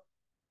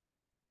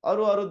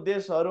अरू अरू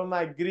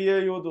देशहरूमा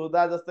गृहयुद्ध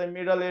हुँदा जस्तै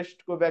मिडल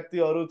इस्टको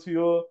व्यक्तिहरू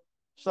थियो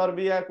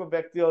सर्बियाको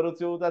व्यक्तिहरू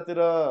थियो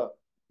उतातिर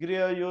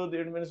गृहयुद्ध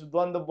इट मिन्स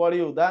द्वन्द्व बढी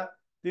हुँदा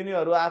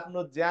तिनीहरू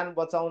आफ्नो ज्यान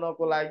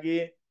बचाउनको लागि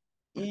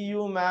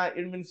इयुमा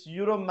it means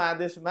Europe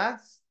महादेशमा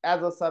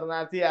as a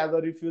शरणार्थी एज अ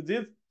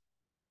रिफ्युजिज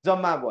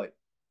जम्मा भए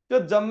त्यो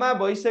जम्मा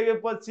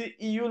भइसकेपछि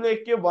इयुले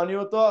के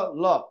भन्यो त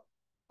ल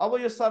अब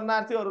यो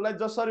शरणार्थीहरूलाई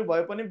जसरी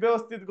भए पनि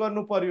व्यवस्थित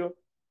गर्नु पर्यो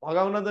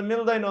भगाउन त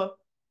मिल्दैन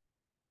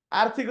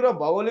आर्थिक र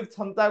भौगोलिक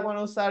क्षमताको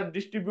अनुसार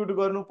डिस्ट्रिब्युट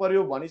गर्नु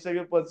पर्यो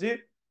भनिसकेपछि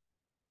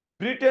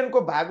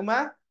ब्रिटेनको भागमा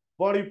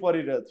बढी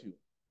परिरहेको थियो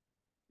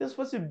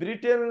त्यसपछि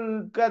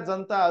ब्रिटेनका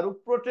जनताहरू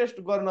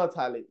प्रोटेस्ट गर्न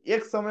थाले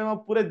एक समयमा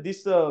पुरै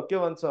के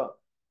भन्छ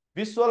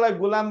विश्वलाई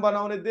गुलाम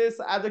बनाउने देश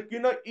आज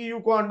किन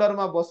इयुको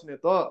अन्डरमा बस्ने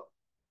त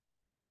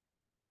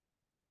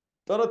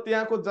तर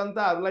त्यहाँको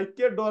जनताहरूलाई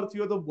के डर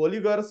थियो त भोलि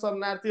गएर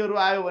शरणार्थीहरू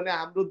आयो भने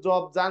हाम्रो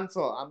जब जान्छ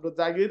हाम्रो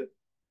जागिर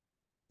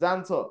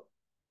जान्छ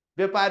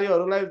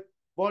व्यापारीहरूलाई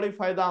बढी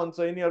फाइदा हुन्छ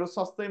यिनीहरू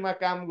सस्तैमा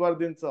काम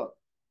गरिदिन्छ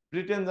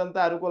ब्रिटेन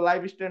जनताहरूको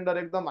लाइफ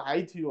स्ट्यान्डर्ड एकदम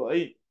हाई थियो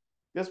है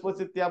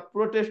त्यसपछि त्यहाँ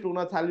प्रोटेस्ट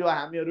हुन थाल्यो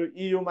हामीहरू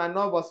इयुमा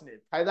नबस्ने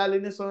फाइदा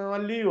लिने समयमा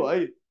लियो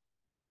है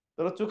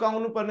तर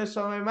चुकाउनु पर्ने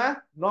समयमा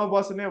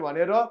नबस्ने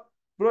भनेर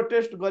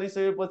प्रोटेस्ट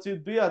गरिसकेपछि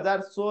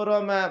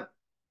 2016मा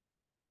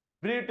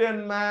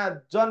ब्रिटेनमा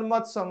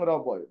जनमत संग्रह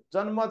भयो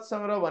जनमत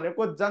संग्रह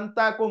भनेको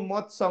जनताको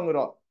मत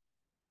संग्रह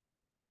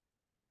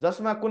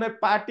जसमा कुनै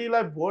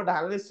पार्टीलाई भोट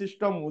हाल्ने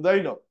सिस्टम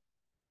हुँदैन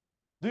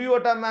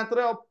दुईवटा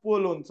मात्रै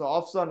पोल हुन्छ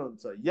अप्सन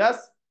हुन्छ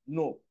यस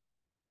नो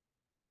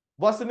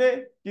बस्ने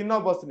कि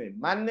नबस्ने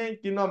मान्ने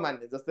कि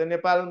नमान्ने जस्तै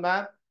नेपालमा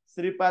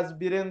श्रीपाद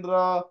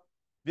वीरेन्द्र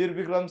वीर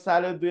विक्रम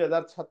शाहले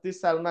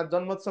 2036 सालमा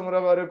जनमत संग्रह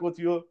गरेको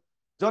थियो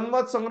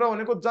जनमत संग्रह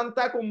भनेको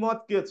जनताको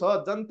मत के छ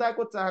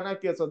जनताको चाहना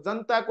के छ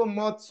जनताको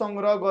मत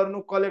संग्रह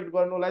गर्नु कलेक्ट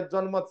गर्नुलाई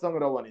जनमत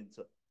संग्रह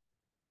भनिन्छ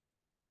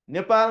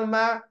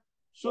नेपालमा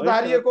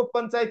सुधारिएको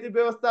पञ्चायती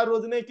व्यवस्था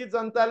रोज्ने कि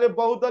जनताले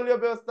बहुदलीय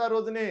व्यवस्था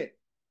रोज्ने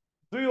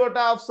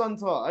दुईवटा अप्सन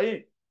छ है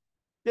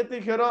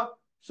त्यतिखेर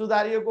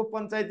सुधारिएको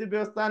पञ्चायती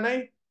व्यवस्था नै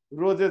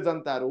रोजे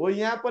जनताहरू हो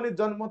यहाँ पनि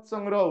जनमत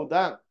संग्रह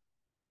हुँदा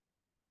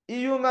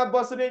इयुमा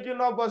बस्ने कि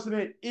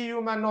नबस्ने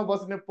इयुमा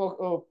नबस्ने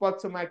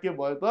पक्षमा के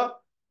भयो त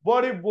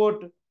बढी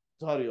भोट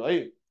झर्यो है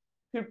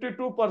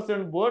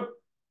 52% भोट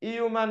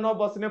इयुमा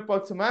नबस्ने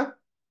पक्षमा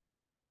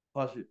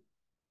खस्यो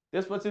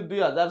त्यसपछि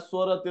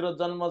 2016 तिर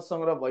जनमत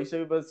संग्रह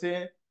भइसकेपछि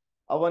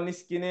अब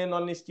निस्किने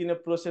ननिस्किने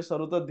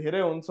प्रोसेसहरू त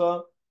धेरै हुन्छ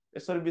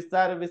यसरी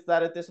बिस्तारै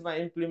बिस्तारै त्यसमा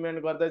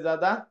इम्प्लिमेन्ट गर्दै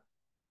जाँदा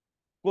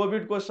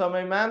कोभिडको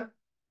समयमा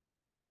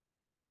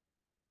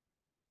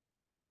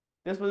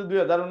त्यसपछि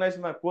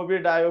 2019मा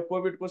कोभिड आयो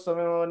कोभिडको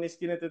समयमा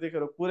निस्किने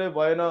त्यतिखेर पुरै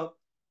भएन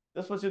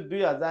त्यसपछि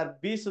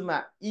 2020मा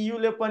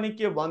इयुले पनि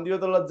के भनिदियो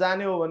त ल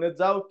जाने हो भने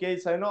जाऊ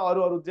केही छैन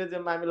अरू अरू जे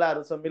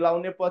मामिलाहरू छ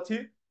मिलाउने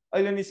पछि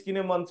अहिले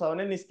निस्किने मन छ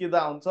भने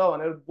निस्किँदा हुन्छ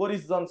भनेर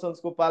बोरिस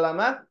जनसनको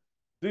पालामा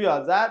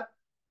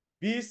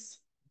 2020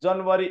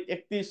 जनवरी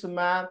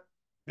 31मा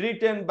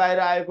ब्रिटेन बाहिर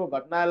आएको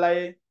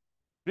घटनालाई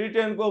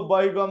ब्रिटेनको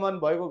बहिगमन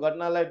भएको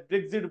घटनालाई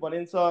ब्रेक्जिट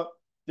भनिन्छ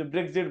त्यो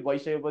ब्रेक्जिट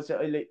भइसकेपछि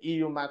अहिले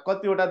इयुमा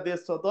कतिवटा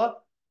देश छ त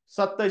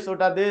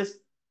 27वटा देश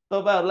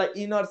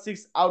तपाईहरुलाई इनर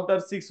 6 आउटर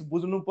 6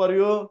 बुझ्नु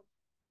पर्यो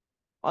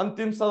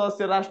अन्तिम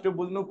सदस्य राष्ट्र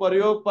बुझ्नु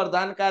पर्यो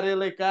प्रधान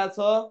कार्यालय कहाँ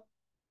छ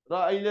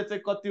र अहिले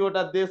चाहिँ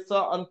कतिवटा देश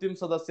छ अन्तिम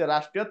सदस्य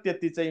राष्ट्र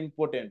त्यति चाहिँ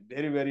इम्पोर्टेन्ट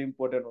भेरी भेरी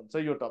इम्पोर्टेन्ट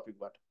हुन्छ यो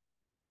टपिकबाट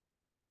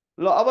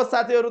ल अब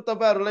साथीहरु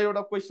तपाईहरुलाई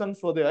एउटा क्वेशन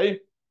सोधे है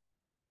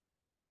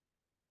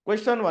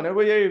क्वेशन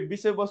भनेको यही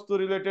विषयवस्तु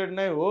रिलेटेड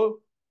नै हो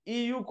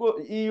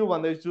इयु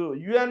भन्दैछु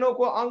युएनओ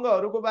को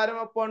अंगहरूको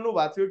बारेमा पढ्नु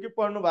भएको थियो कि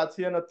पढ्नु भएको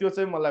थिएन त्यो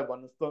चाहिँ मलाई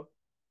भन्नुस् त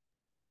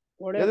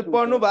यदि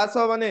पढ्नु भएको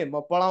छ भने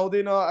म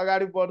पढाउँदिन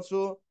अगाडि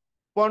बढ्छु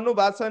पढ्नु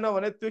भएको छैन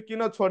भने त्यो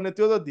किन छोड्ने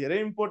त्यो त धेरै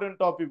इम्पोर्टेन्ट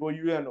टपिक हो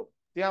युएनओ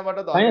त्यहाँबाट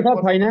त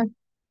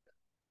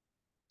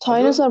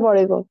छैन सर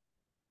पढेको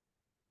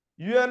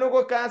युएनओ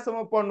को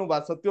कहाँसम्म पढ्नु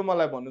भएको छ त्यो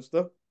मलाई भन्नुस्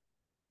त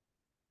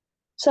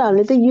सर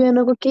हामीले त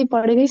युएनओ को केही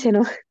पढेकै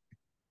छैन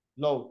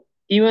लौ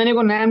युएनओ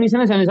को नाम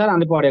निशानै छैन सर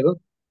हामीले पढेको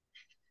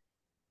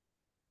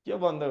के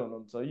भन्दै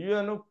हुनुहुन्छ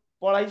युएनओ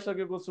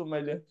पढाइसकेको छु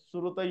मैले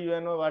सुरु त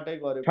युएनओ बाटै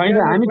गरेको छैन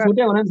हामी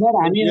छुट्टै हुन सर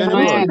हामी नयाँ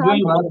जोइन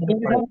भएको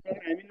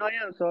हामी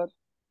नयाँ सर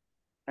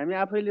हामी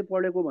आफैले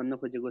पढेको भन्न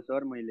खोजेको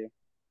सर मैले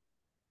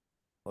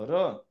हो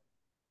र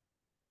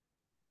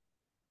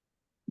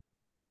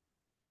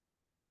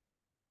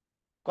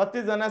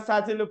कतिजना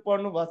साथीले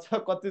पढ्नु भएको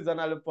छ,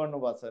 कतिजनाले पढ्नु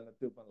भएको छैन,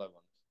 त्यो मलाई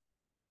भन्नुहोस्।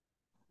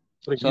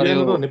 सर युएन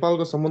यो र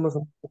नेपालको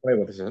सम्बन्धसँग पढाइ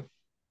भएको छ।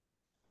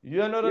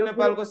 युएन र यो कुरो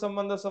नेपालको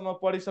सम्बन्धसम्म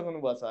पढिसक्नु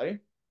भएको छ है?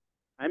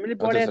 हामीले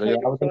हजुर पढेका सर, यो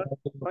छैनौँ सर।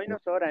 आवेदन छैन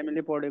सर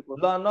हामीले पढेको।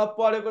 ल,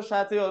 नपढेको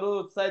साथीहरू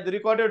सायद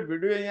रिकर्डेड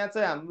भिडियो यहाँ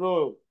चाहिँ हाम्रो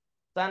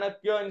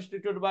चाणक्य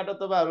इन्स्टिट्युटबाट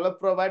तपाईँहरूलाई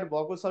प्रोभाइड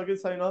भएको छ कि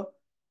छैन?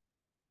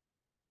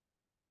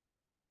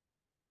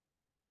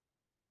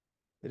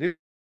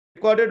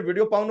 रिकर्डेड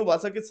भिडियो पाउनु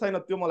भएको छ कि छैन,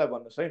 त्यो मलाई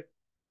भन्नुहोस् है।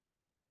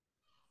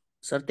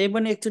 सर त्यही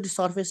पनि एकचोटि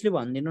सर्फेसली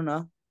भनिदिनु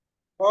न।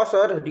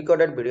 सर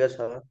रिकर्डेड भिडियो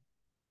छ।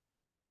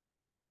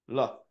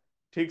 ल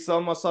ठिक छ,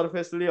 म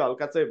सर्फेसली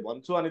हल्का चाहिँ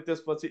भन्छु अनि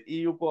त्यसपछि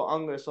इयुको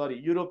अङ्ग सरी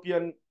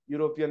युरोपियन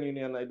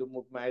युनियन अहिले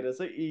मुखमा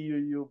आइरहेछ,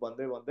 इयु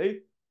भन्दै भन्दै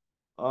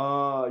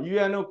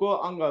युएनओको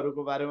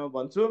अङ्गहरूको बारेमा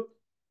भन्छु।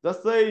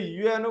 जस्तै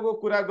युएनओको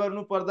कुरा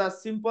गर्नु पर्दा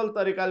सिम्पल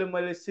तरिकाले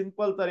मैले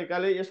सिम्पल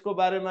तरिकाले यसको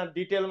बारेमा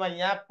डिटेलमा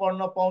यहाँ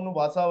पढ्न पाउनु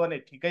भएको छ भने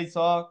ठिकै छ,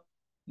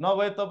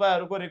 नभए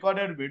तपाईँहरूको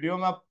रिकर्डेड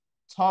भिडियोमा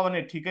छ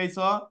भने ठिकै छ,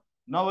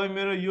 नभए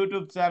मेरो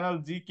युट्युब च्यानल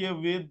जिके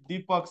विथ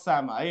दीपक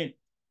सामा है,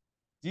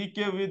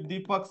 जिके विथ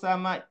दीपक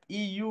सामा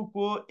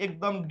इयुको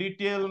एकदम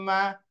डिटेलमा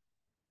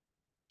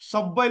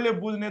सबैले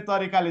बुझ्ने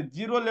तरिकाले,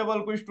 जिरो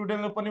लेभलको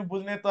स्टुडेन्टले पनि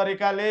बुझ्ने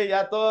तरिकाले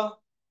या त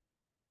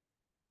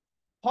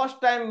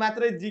फर्स्ट टाइम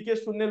मात्रै जिके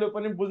सुन्नेले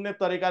पनि बुझ्ने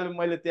तरिकाले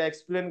मैले त्यहाँ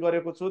एक्सप्लेन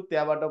गरेको छु,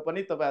 त्यहाँबाट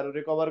पनि तपाईँहरू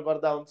रिकभर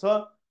गर्दा हुन्छ।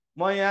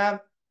 म यहाँ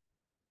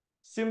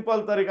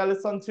सिम्पल तरिकाले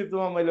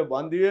संक्षिप्तमा मैले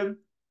भनिदिएँ,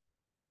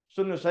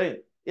 सुन्नुहोस्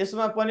है।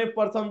 यसमा पनि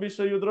प्रथम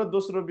विश्वयुद्ध र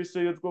दोस्रो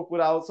विश्वयुद्धको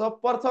कुरा आउँछ।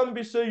 प्रथम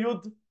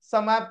विश्वयुद्ध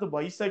समाप्त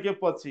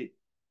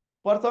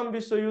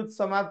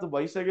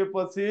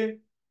भइसकेपछि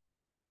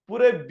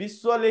पुरै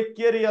विश्वले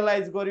के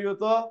रियलाइज गरियो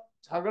त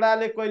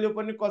झगडाले कहिले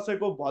पनि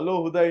कसैको भलो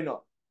हुँदैन,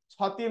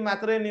 क्षति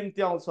मात्रै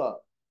निम्ति आउँछ।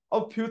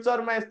 अब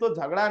फ्युचरमा यस्तो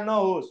झगडा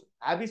नहोस्,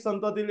 भावी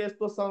सन्ततिले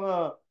यस्तो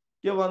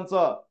के भन्छ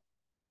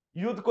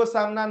युद्धको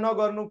सामना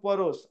नगर्नु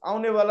परोस्,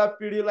 आउनेवाला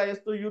पिँढीलाई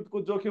यस्तो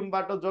युद्धको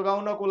जोखिमबाट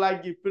जोगाउनको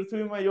लागि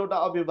पृथ्वीमा एउटा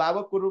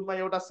अभिभावकको रूपमा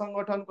एउटा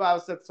सङ्गठनको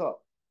आवश्यक छ,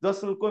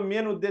 जसको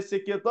मेन उद्देश्य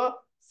के त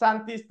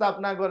शान्ति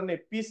स्थापना गर्ने,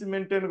 पिस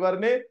मेन्टेन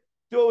गर्ने।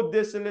 त्यो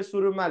उद्देश्यले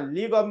सुरुमा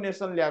लिग अफ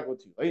नेसन ल्याएको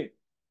थियो है,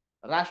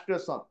 राष्ट्रिय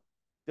सङ्घ।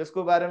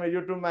 त्यसको बारेमा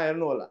युट्युबमा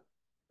हेर्नु होला।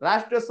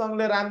 राष्ट्रिय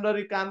सङ्घले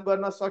राम्ररी काम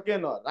गर्न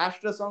सकेन,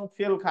 राष्ट्रिय सङ्घ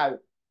फेल खायो।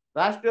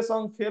 राष्ट्रिय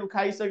सङ्घ फेल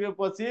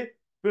खाइसकेपछि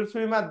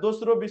पृथ्वीमा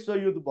दोस्रो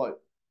विश्वयुद्ध भयो।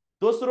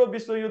 दोस्रो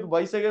विश्वयुद्ध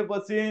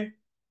भइसकेपछि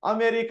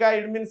अमेरिका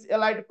इट मिन्स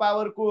एलाइड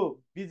पावरको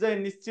विजय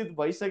निश्चित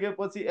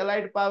भइसकेपछि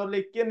एलाइड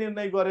पावरले के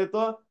निर्णय गरे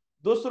त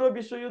दोस्रो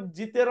विश्वयुद्ध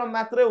जितेर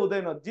मात्रै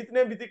हुँदैन,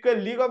 जित्ने बित्तिकै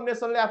लिग अफ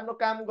नेसनले आफ्नो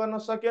काम गर्न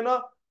सकेन।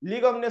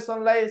 लिग अफ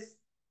नेसनलाई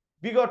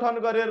विघटन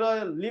गरेर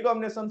लिग अफ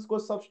नेसन्सको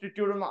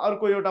सब्स्टिट्युटमा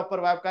अर्को एउटा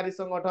प्रभावकारी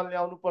सङ्गठन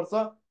ल्याउनु पर्छ।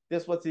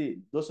 त्यसपछि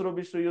दोस्रो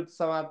विश्वयुद्ध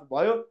समाप्त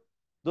भयो।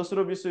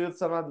 दोस्रो विश्वयुद्ध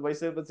समाप्त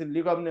भइसकेपछि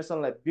लिग अफ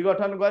नेसनलाई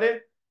विघटन गरे।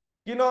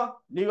 किन?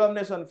 लिग अफ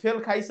नेसन फेल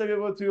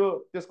खाइसकेको थियो,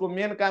 त्यसको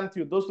मेन काम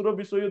थियो दोस्रो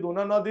विश्वयुद्ध हुन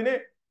नदिने,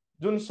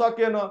 जुन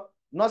सकेन।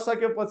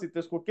 नसकेपछि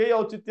त्यसको केही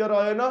औचित्य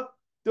रहेन।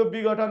 त्यो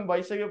विघटन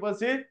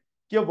भइसकेपछि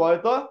के भयो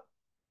त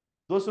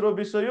दोस्रो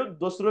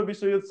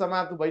विश्वयुद्ध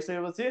समाप्त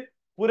भइसकेपछि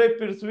पुरै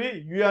पृथ्वी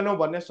युएनओ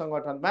भन्ने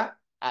सङ्गठनमा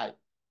आयो।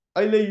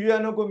 अहिले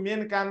युएनओ को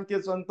मेन काम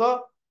के छन् त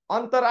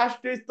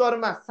अन्तर्राष्ट्रिय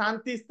स्तरमा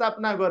शान्ति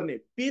स्थापना गर्ने,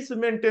 पिस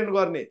मेन्टेन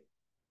गर्ने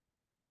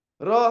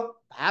र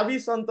भावी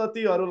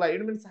सन्ततिहरूलाई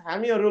इट मिन्स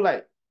हामीहरूलाई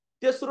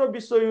तेस्रो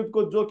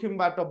विश्वयुद्धको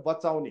जोखिमबाट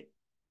बचाउने,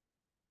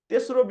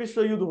 तेस्रो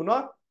विश्वयुद्ध हुन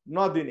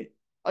नदिने।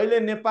 अहिले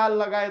नेपाल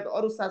लगायत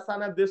अरू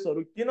सासाना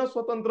देशहरू किन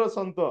स्वतन्त्र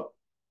छन् त?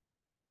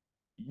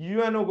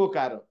 युएनओ को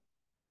कारण,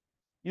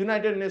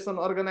 युनाइटेड नेसन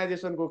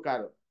अर्गनाइजेसनको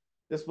कारण।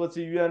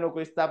 त्यसपछि युएनओ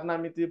को स्थापना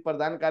मिति,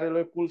 प्रधान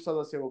कार्यालय, कुल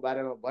सदस्यको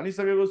बारेमा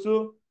भनिसकेको छु।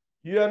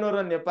 युएनओ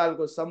र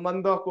नेपालको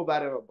सम्बन्धको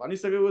बारेमा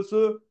भनिसकेको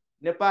छु।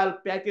 नेपाल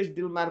प्याकेज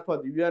डिल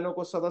मार्फत युएनओ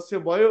को सदस्य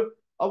भयो।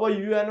 अब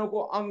युएनओ को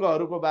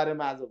अङ्गहरूको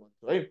बारेमा आज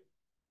भन्छु है।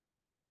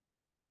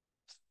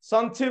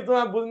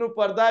 संक्षिप्तमा बुझ्नु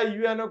पर्दा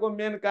युएनओ को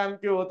मेन काम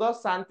के हो त?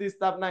 शान्ति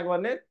स्थापना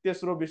गर्ने,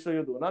 तेस्रो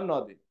विश्वयुद्ध हुन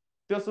नदिने।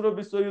 तेस्रो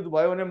विश्वयुद्ध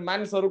भयो भने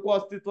मानिसहरूको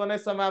अस्तित्व नै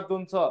समाप्त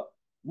हुन्छ।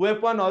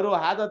 वेपनहरू,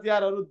 हात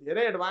हतियारहरू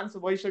धेरै एडभान्स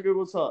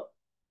भइसकेको छ।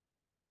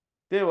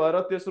 त्यही भएर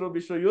तेस्रो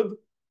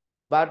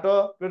विश्वयुद्धबाट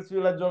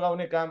पृथ्वीलाई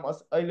जोगाउने काम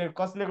अहिले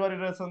कसले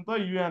गरिरहेछन् त?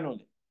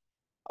 युएनओले।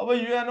 अब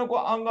युएनओ को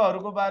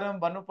अङ्गहरूको बारेमा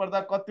भन्नुपर्दा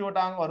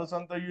कतिवटा अङ्गहरू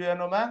छन् त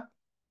युएनओमा?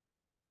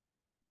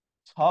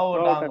 6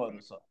 वटा अङ्गहरू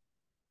छ।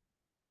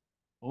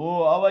 हो,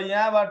 अब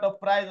यहाँबाट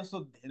प्राय जस्तो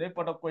धेरै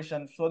पटक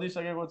क्वेसन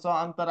सोधिसकेको छ।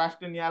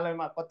 अन्तर्राष्ट्रिय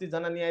न्यायालयमा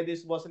कतिजना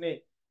न्यायाधीश बस्ने,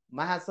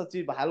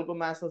 महासचिव, हालको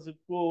महासचिव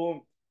को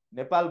हो,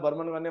 नेपाल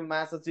भ्रमण गर्ने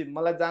महासचिव।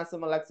 मलाई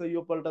जहाँसम्म लाग्छ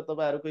यो पल्ट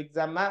तपाईँहरूको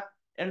इक्जाममा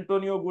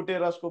एन्टोनियो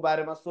गुटेरसको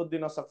बारेमा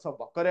सोधिदिन सक्छ।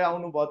 भर्खरै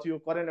आउनुभएको थियो,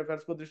 करेन्ट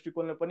अफेयर्सको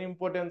दृष्टिकोणले पनि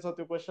इम्पोर्टेन्ट छ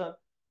त्यो क्वेसन।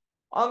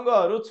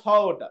 अङ्गहरू 6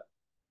 वटा।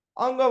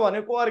 अङ्ग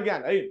भनेको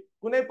अर्ग्यान है।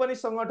 कुनै पनि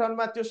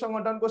सङ्गठनमा त्यो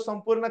सङ्गठनको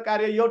सम्पूर्ण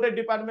कार्य एउटै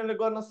डिपार्टमेन्टले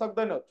गर्न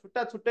सक्दैन।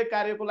 छुट्टा छुट्टै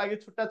कार्यको लागि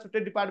छुट्टा छुट्टै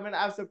डिपार्टमेन्ट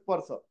आवश्यक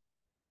पर्छ।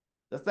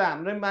 जस्तै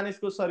हाम्रै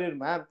मानिसको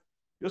शरीरमा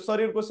यो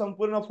शरीरको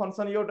सम्पूर्ण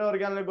फङ्सन एउटा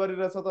अर्ग्यानले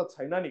गरिरहेछ त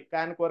छैन नि।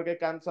 कानको अर्कै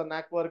काम छ,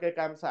 नाकको अर्कै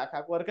काम छ,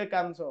 आँखाको अर्कै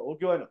काम छ, हो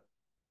कि होइन?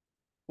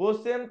 हो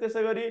सेम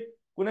त्यसै गरी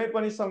कुनै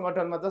पनि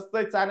सङ्गठनमा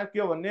जस्तै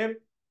चाणक्य भन्ने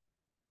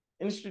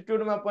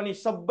इन्स्टिट्युटमा पनि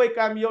सबै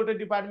काम एउटै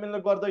डिपार्टमेन्टले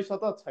गर्दैछ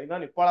त छैन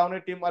नि। पढाउने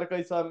टिम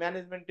अर्कै छ,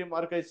 म्यानेजमेन्ट टिम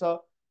अर्कै छ,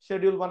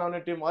 सेड्युल बनाउने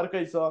टिम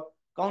अर्कै छ,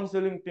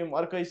 काउन्सिलिङ टिम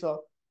अर्कै छ।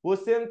 हो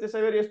सेम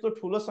त्यसै गरी यस्तो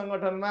ठुलो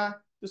सङ्गठनमा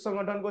त्यो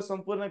सङ्गठनको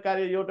सम्पूर्ण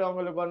कार्य एउटै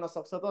अङ्गले गर्न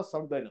सक्छ त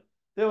सक्दैन।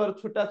 त्यही भएर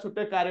छुट्टा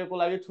छुट्टै कार्यको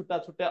लागि छुट्टा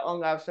छुट्टै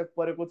अङ्ग आवश्यक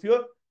परेको थियो।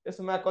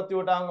 यसमा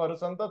कतिवटा अङ्गहरू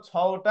छन् त?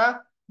 6 वटा,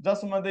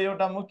 जसमध्ये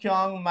एउटा मुख्य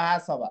अङ्ग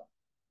महासभा,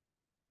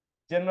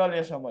 जेनरल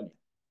एसेम्बली।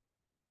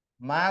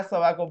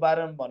 महासभाको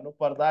बारेमा भन्नु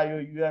पर्दा यो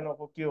युएनओ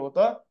को के हो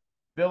त?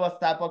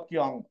 व्यवस्थापकीय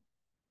अङ्ग।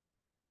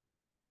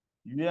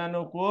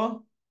 युएनओ को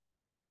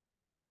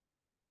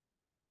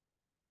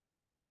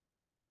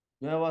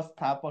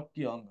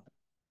व्यवस्थापकीय अङ्ग,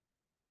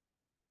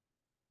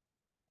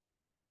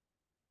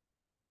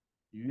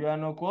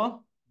 युएनओ को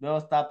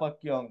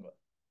व्यवस्थापकीय अङ्ग,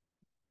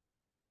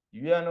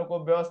 युएनओ को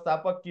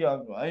व्यवस्थापकीय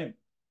अङ्ग है।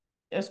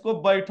 यसको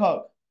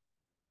बैठक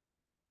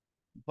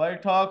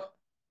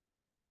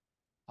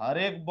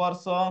हरेक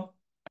वर्ष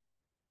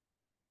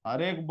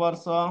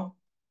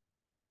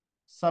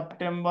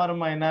सेप्टेम्बर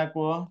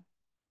महिनाको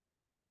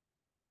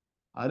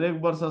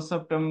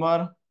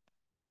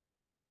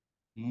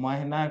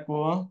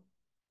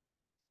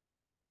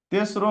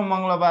तेस्रो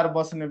मङ्गलबार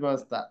बस्ने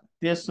व्यवस्था,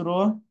 तेस्रो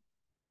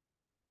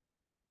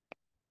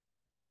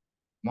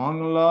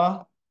मङ्गलबार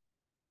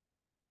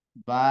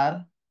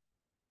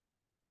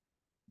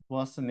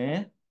बस्ने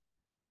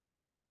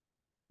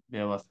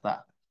व्यवस्था।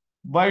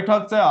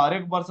 बैठक चाहिँ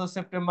हरेक वर्ष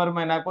सेप्टेम्बर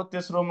महिनाको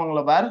तेस्रो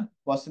मङ्गलबार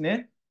बस्ने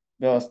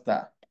व्यवस्था।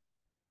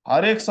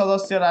 हरेक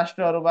सदस्य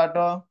राष्ट्रहरूबाट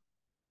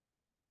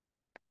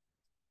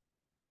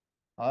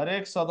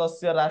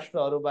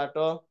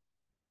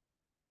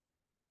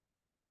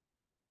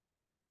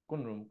कुन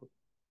रुमको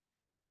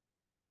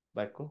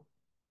बाइकको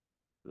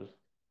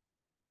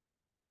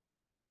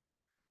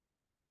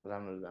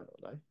राम्रो जानु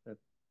होला है।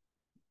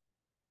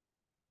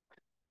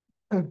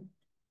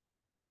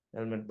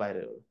 हेलमेट बाहिर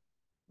हो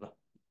ल,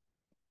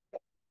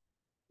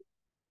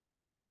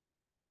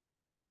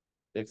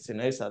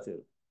 एकछिन है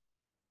साथीहरू।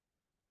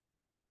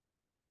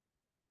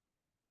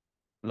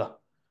 ल,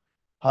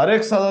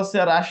 हरेक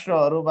सदस्य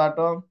राष्ट्रहरूबाट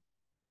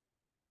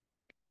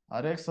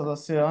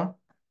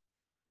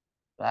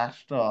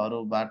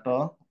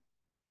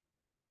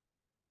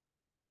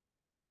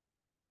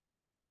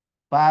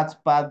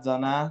 5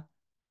 जना,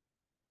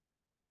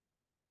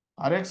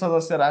 हरेक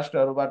सदस्य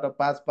राष्ट्रहरूबाट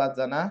 5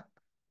 जना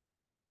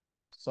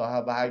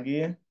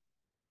सहभागी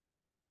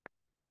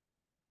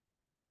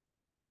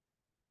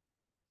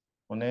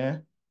हुने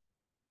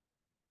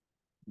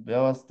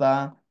व्यवस्था।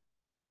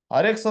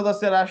 हरेक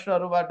सदस्य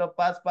राष्ट्रहरूबाट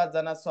 5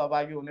 जना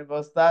सहभागी हुने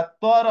व्यवस्था।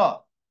 तर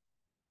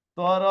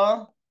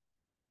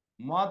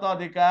मत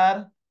अधिकार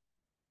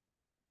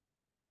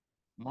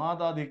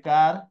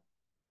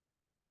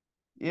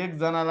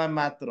एकजनालाई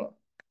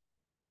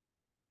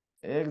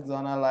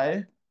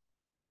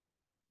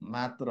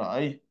मात्र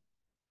है।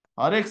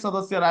 हरेक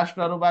सदस्य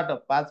राष्ट्रहरूबाट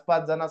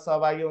 5 जना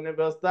सहभागी हुने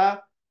व्यवस्था।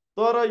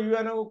 तर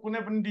युएनओ को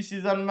कुनै पनि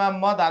डिसिजनमा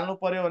मत हाल्नु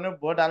पर्यो भने,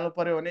 भोट हाल्नु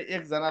पर्यो भने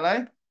एकजनालाई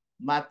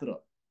मात्र।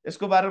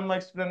 यसको बारेमा म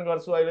एक्सप्लेन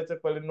गर्छु, अहिले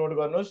चाहिँ पहिले नोट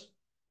गर्नुहोस्।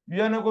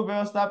 युएनओ को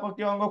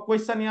व्यवस्थापकीय अङ्ग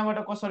क्वेसन यहाँबाट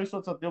कसरी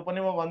सोध्छ त्यो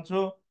पनि म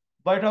भन्छु।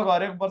 बैठक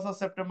हरेक वर्ष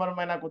सेप्टेम्बर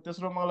महिनाको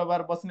तेस्रो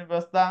मङ्गलबार बस्ने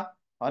व्यवस्था।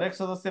 हरेक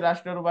सदस्य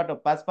राष्ट्रहरूबाट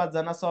 5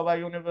 जना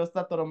सहभागी हुने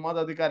व्यवस्था। तर मत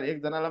अधिकार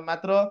एकजनालाई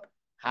मात्र।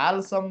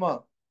 हालसम्म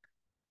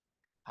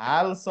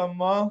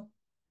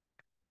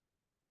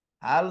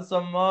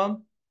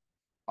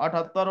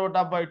 78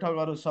 वटा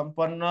बैठकहरू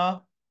सम्पन्न,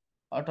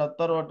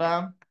 78 वटा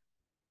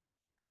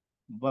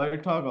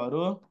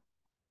बैठकहरू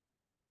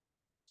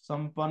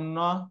सम्पन्न,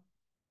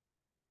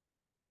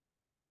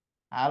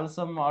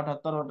 हालसम्म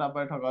 78 वटा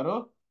बैठकहरू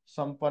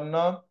सम्पन्न,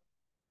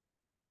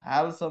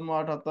 हालसम्म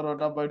 78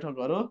 वटा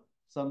बैठकहरू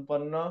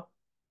सम्पन्न।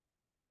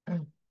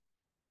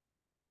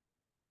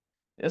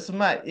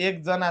 यसमा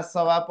एकजना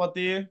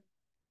सभापति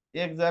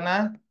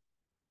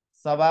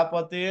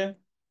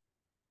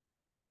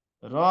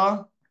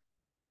र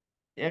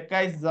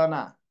 21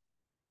 जना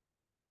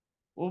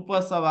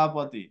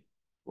उपसभापति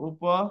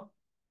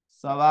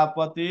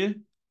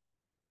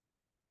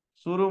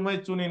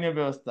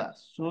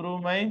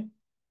सुरुमै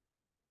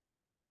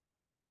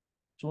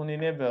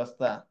चुनिने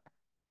व्यवस्था,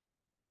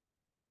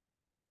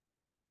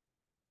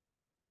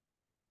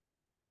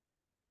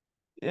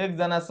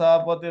 एकजना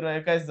सभापति र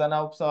 21 जना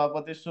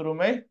उपसभापति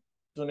सुरुमै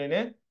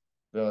चुनिने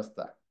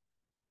व्यवस्था।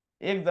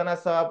 एकजना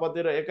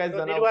सभापति र 21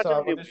 जना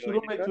उपसभापति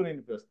सुरुमै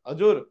चुनिने व्यवस्था।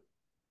 हजुर,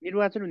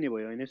 निर्वाचन हुने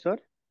भयो होइन सर?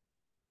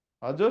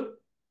 हजुर,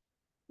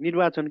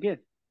 निर्वाचन के?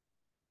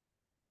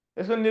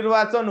 यसको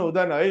निर्वाचन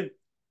हुँदैन है।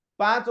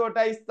 5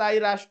 वटा स्थायी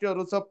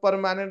राष्ट्रहरू छ,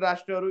 पर्मानेन्ट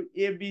राष्ट्रहरू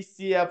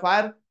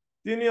ABCFR।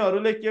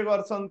 तिनीहरूले के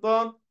गर्छन्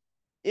त,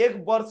 1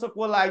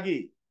 वर्षको लागि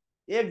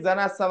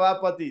एकजना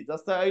सभापति,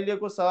 जस्तै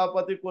अहिलेको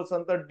सभापति को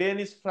छन् त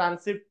डेनिस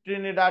फ्रान्सिप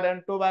ट्रिनिडाड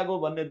एन्ड टोबागो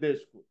भन्ने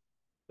देशको,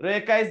 र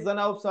 21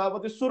 जना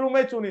उपसभापति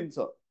सुरुमै चुनिन्छ।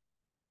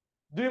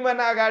 2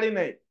 महिना अगाडि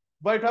नै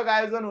बैठक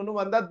आयोजन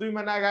हुनुभन्दा 2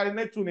 महिना अगाडि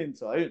नै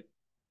चुनिन्छ है।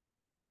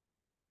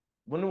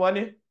 बुझ्नुभयो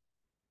नि?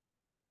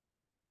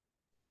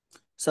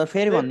 सर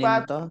फेरि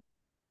भनिदिनु त,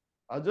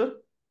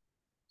 हजुर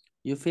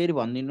यो फेरि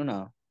भनिदिनु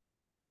न।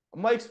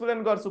 म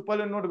एक्सप्लेन गर्छु,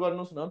 पहिले नोट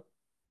गर्नुहोस् न।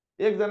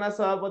 1 जना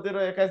सभापति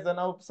र 21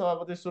 जना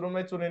उपसभापति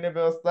सुरुमै चुनिने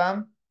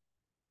व्यवस्था।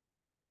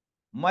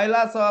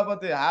 महिला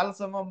सभापति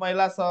हालसम्म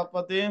महिला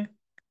सभापति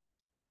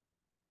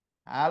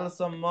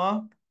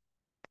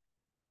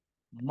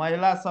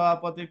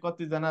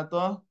कति जना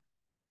त?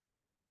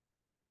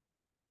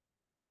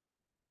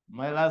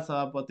 महिला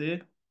सभापति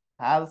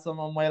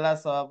हालसम्म महिला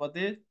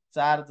सभापति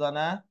 4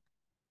 जना।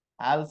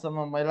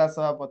 हालसम्म महिला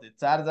सभापति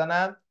 4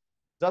 जना,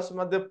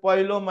 जसमध्ये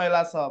पहिलो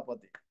महिला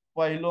सभापति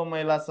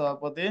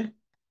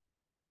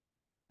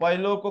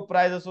पहिलोको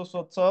प्राय जसो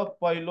सोध्छ।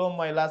 पहिलो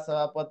महिला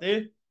सभापति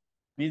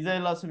विजय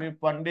लक्ष्मी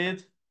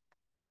पण्डित,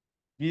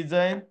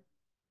 विजय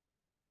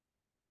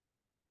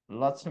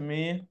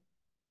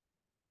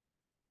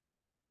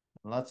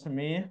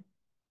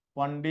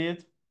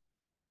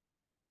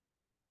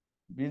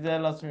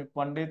लक्ष्मी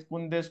पण्डित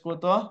कुन देशको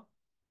त?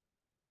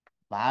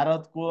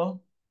 भारतको।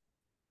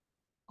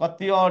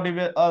 कति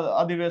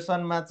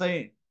अधिवेशनमा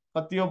चाहिँ,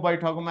 कतियो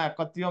बैठकमा,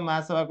 कतियो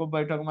महासभाको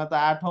बैठकमा त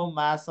 8औं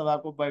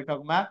महासभाको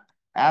बैठकमा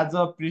as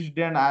a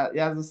president,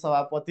 as a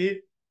सभापति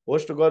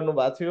होस्ट गर्नु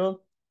भएको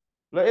थियो।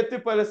 ल यति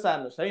पहिले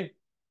सार्नुहोस् है।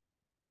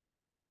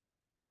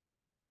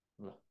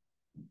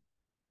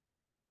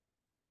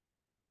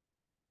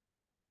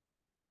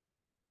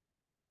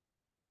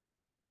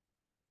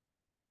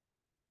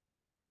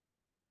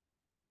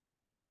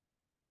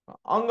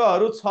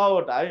 अङ्गहरू 6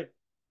 वटा है।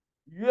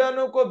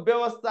 युएनओ को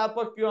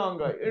व्यवस्थापकीय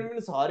अङ्ग, इट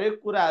मिन्स हरेक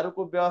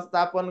कुराहरूको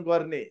व्यवस्थापन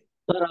गर्ने।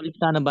 सर अलिक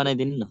सानो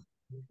बनाइदिनु न।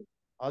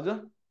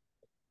 हजुर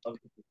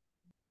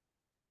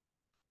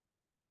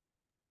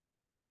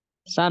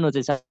सानो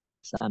चाहिँ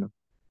सानो।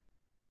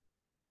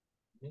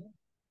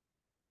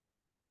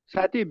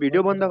 साथी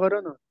भिडियो बन्द गर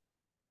न।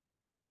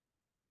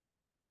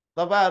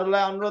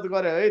 तपाईहरुलाई अनुरोध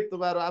गरे है,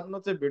 तपाईहरु आफ्नो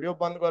चाहिँ भिडियो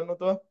बन्द गर्नु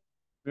त।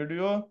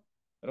 भिडियो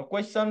र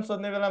क्वेशन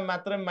सोध्ने बेला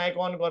मात्रै माइक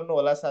अन गर्नु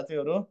होला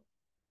साथीहरु।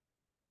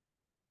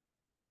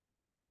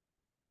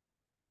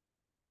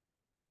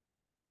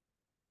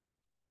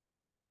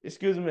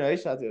 एक्सक्युज मी है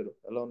साथीहरु।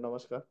 हेलो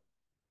नमस्कार।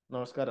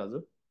 नमस्कार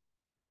हजुर।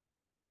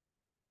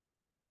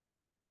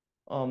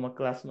 म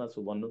क्लासमा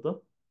छु भन्नु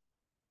त।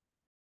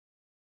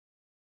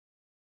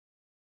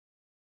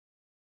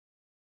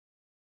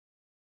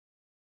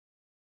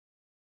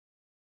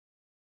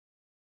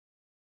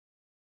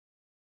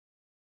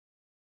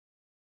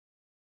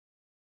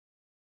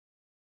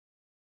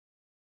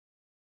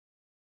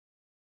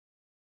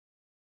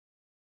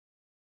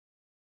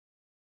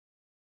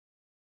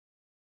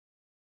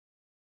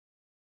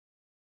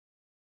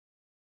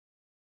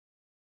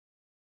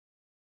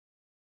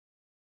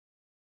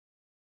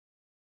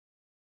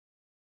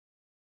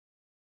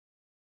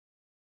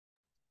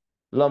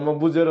 ल म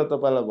बुझेर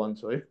तपाईलाई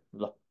भन्छु है।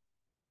 ल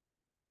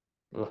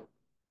ल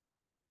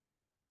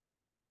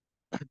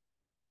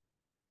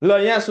ल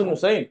यहाँ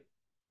सुन्नुस् है।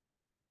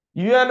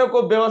 युएनओ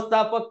को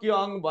व्यवस्थापकीय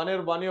अंग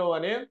भनेर भन्यो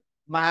भने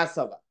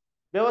महासभा।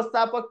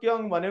 व्यवस्थापकीय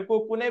अंग भनेको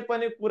कुनै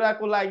पनि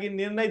कुराको लागि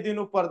निर्णय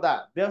दिनु पर्दा,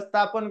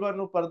 व्यवस्थापन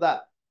गर्नु पर्दा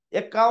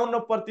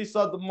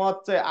 51%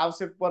 मत चाहिँ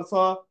आवश्यक पर्छ।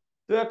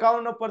 त्यो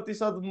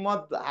 51%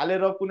 मत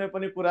हालेर कुनै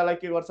पनि कुरालाई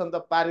के गर्छन् त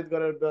पारित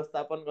गरेर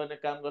व्यवस्थापन गर्ने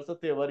काम गर्छ।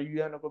 त्यही भएर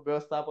युएनओ को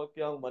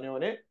व्यवस्थापकीय अंग भन्यो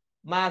भने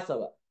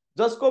महासभा,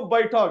 जसको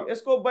बैठक,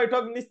 यसको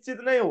बैठक निश्चित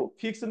नै हो,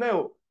 फिक्स नै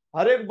हो।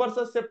 हरेक वर्ष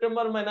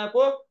सेप्टेम्बर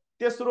महिनाको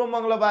तेस्रो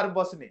मंगलबार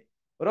बस्ने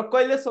र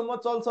कहिलेसम्म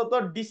चल्छ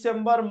त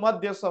डिसेम्बर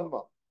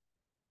मध्यसम्म।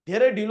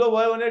 धेरै ढिलो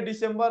भयो भने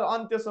डिसेम्बर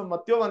अन्त्यसम्म,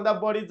 त्यो भन्दा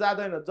बढी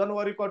जादैन।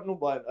 जनवरी कट्नु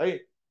भएन है,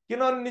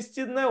 किनभने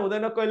निश्चित नै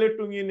हुँदैन कहिले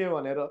टुङ्गिने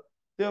भनेर।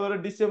 त्यही भएर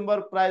डिसेम्बर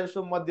प्राय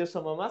जसो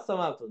मध्यसम्ममा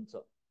समाप्त हुन्छ।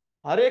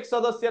 हरेक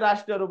सदस्य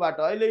राष्ट्रहरूबाट,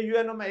 अहिले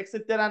युएनओ मा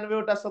 193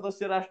 वटा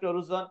सदस्य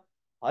राष्ट्रहरू छन्।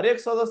 हरेक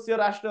सदस्य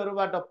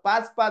राष्ट्रहरूबाट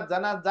 5-5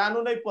 जना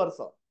जानु नै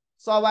पर्छ,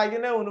 सहभागी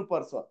नै हुनु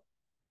पर्छ।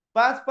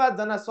 5-5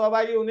 जना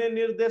सहभागी हुने,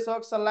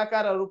 निर्देशक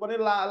सल्लाहकारहरू पनि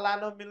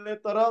लान मिल्ने,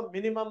 तर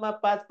मिनिमममा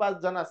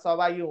 5-5 जना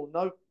सहभागी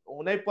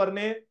हुनै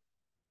पर्ने।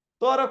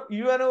 तर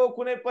युएनओ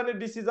कुनै पनि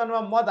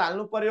डिसिजनमा मत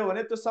हाल्नु पर्यो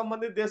भने त्यो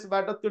सम्बन्धित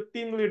देशबाट त्यो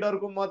टिम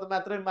लिडरको मत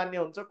मात्रै मान्य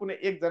हुन्छ, कुनै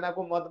एक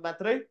जनाको मत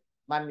मात्रै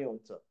मान्य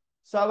हुन्छ।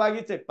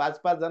 सहभागी चाहिँ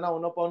 5-5 जना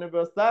हुन पाउने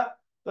व्यवस्था,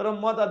 तर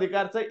मत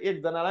अधिकार चाहिँ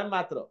एक जनालाई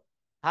मात्र।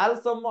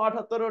 हालसम्म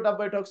 78 वटा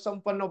बैठक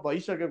सम्पन्न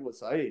भइसकेको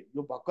छ है।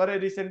 यो भर्खरै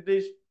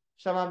रिसेन्टली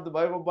समाप्त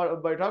भएको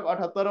बैठक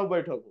 78औं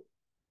बैठक हो।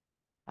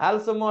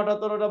 हालसम्म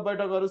 78 वटा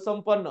बैठकहरू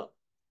सम्पन्न।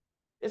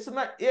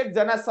 यसमा एक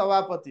जना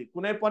सभापति,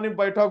 कुनै पनि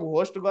बैठक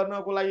होस्ट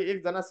गर्नको लागि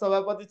एक जना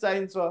सभापति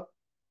चाहिन्छ।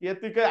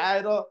 यतिकै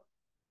आएर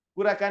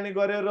कुराकानी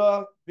गरेर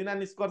बिना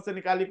निष्कर्ष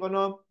निकालिकन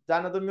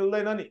जान त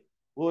मिल्दैन नि।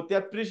 हो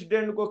त्यहाँ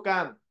प्रेसिडेन्टको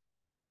काम,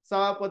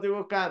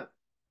 सभापतिको काम।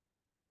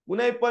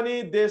 कुनै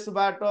पनि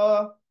देशबाट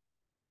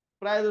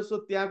प्राय जसो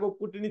त्यहाँको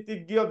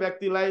कूटनीतिज्ञ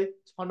व्यक्तिलाई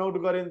छनौट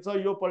गरिन्छ।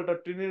 यो पल्ट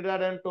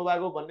ट्रिनिडाड एन्ड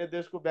टोबागो भन्ने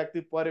देशको व्यक्ति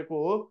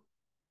परेको हो।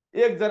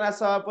 एक जना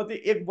सभापति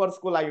 1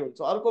 वर्षको लागि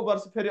हुन्छ, अर्को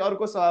वर्ष फेरि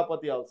अर्को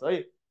सभापति आउँछ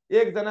है।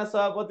 एकजना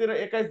सभापति र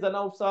 21 जना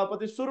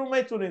उपसभापति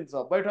सुरुमै चुनिन्छ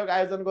बैठक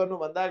आयोजन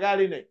गर्नुभन्दा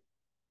अगाडि नै।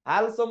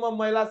 हालसम्म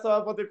महिला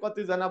सभापति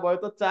कतिजना भयो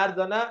त 4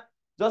 जना,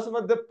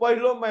 जसमध्ये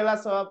पहिलो महिला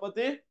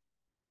सभापति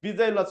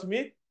विजय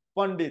लक्ष्मी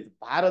पण्डित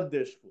भारत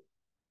देशको।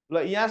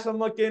 ल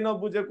यहाँसम्म केही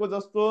नबुझेको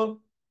जस्तो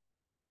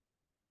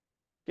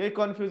केही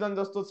कन्फ्युजन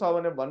जस्तो छ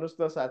भने भन्नुस्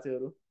त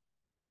साथीहरू।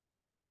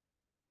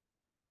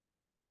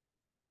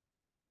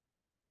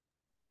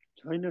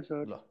 छैन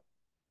सर। ल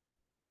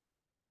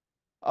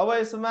अब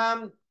यसमा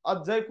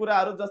अझै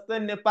कुराहरू जस्तै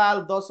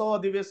नेपाल 10औं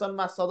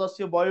अधिवेशनमा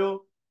सदस्य भयो,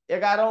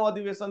 11औं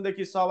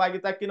अधिवेशनदेखि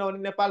सहभागिता, किनभने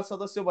नेपाल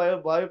सदस्य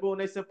भएको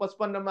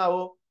 1955 मा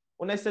हो,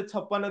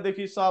 1956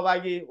 देखि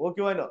सहभागी हो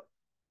कि होइन।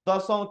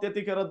 10औं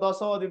त्यतिखेर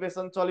 10औं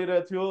अधिवेशन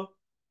चलिरहेको थियो।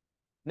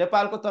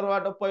 नेपालको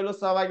तर्फबाट पहिलो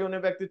सहभागी हुने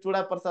व्यक्ति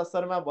चुडा प्रसाद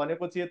शर्मा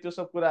भनेको थिए। त्यो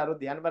सब कुराहरू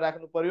ध्यानमा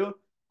राख्नु पर्यो।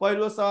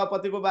 पहिलो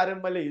सभापतिको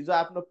बारेमा मैले हिजो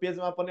आफ्नो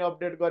पेजमा पनि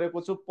अपडेट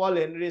गरेको छु, पल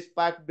हेनरी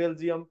स्पार्क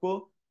बेल्जियमको,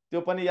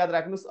 त्यो पनि याद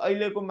राख्नुस्।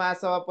 अहिलेको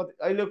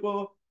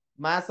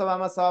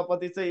महासभामा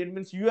सभापति चाहिँ इट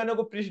मिन्स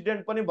युएनओको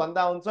प्रेसिडेन्ट पनि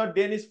भन्दा हुन्छ,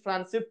 डेनिस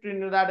फ्रान्सिप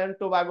ट्रिनिडाड एन्ड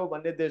टोबागो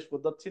भन्ने देशको,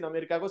 दक्षिण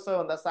अमेरिकाको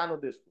सबैभन्दा सानो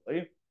देशको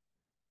है।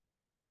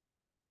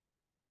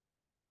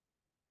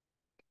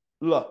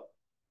 ल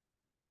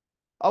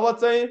अब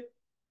चाहिँ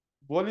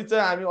भोलि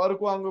चाहिँ हामी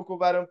अर्को अङ्गको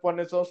बारेमा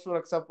पढ्नेछौँ,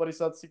 सुरक्षा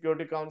परिषद,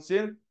 सिक्युरिटी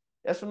काउन्सिल।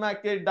 यसमा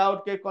केही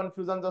डाउट केही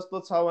कन्फ्युजन जस्तो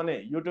छ भने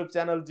YouTube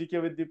channel GK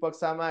with Deepak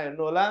सामा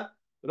हेर्नु होला।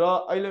 र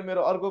अहिले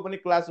मेरो अर्को पनि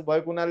क्लास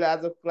भएको हुनाले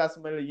आजको क्लास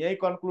मैले यहीँ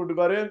कन्क्लुड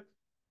गरेँ।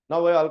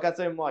 नभए हल्का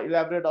चाहिँ म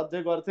इलाबोरेट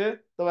अझै गर्थेँ।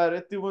 तपाईँहरू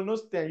यति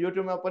बुझ्नुहोस्, त्यहाँ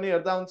युट्युबमा पनि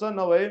हेर्दा हुन्छ,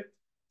 नभए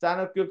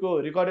चाणक्यको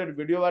रिकर्डेड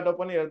भिडियोबाट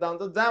पनि हेर्दा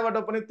हुन्छ, जहाँबाट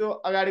पनि त्यो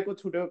अगाडिको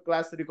छुटेको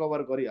क्लास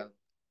रिकभर गरिहाल्नु।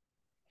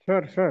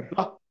 सर सर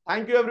ल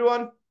थ्याङ्क यू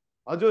एभ्रिवान।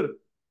 हजुर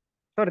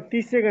सर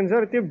 30 सेकेन्ड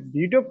सर, त्यो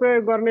भिडियो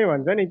प्रयोग गर्ने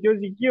भन्छ नि, त्यो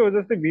चाहिँ के हो?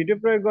 जस्तो भिडियो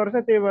प्रयोग गर्छ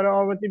त्यही भएर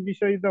अब त्यो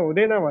विषय त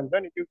हुँदैन भन्छ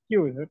नि, त्यो के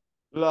हो सर?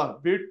 ल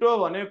भिटो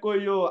भनेको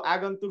यो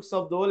आगन्तुक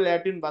शब्द हो,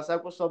 ल्याटिन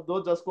भाषाको शब्द हो,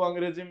 जसको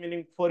अङ्ग्रेजी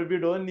मिनिङ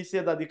फोरबिड हो,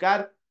 निषेध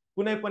अधिकार,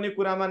 कुनै पनि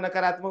कुरामा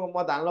नकारात्मक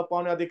मत हाल्न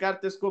पाउने अधिकार।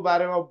 त्यसको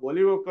बारेमा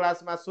भोलिको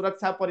क्लासमा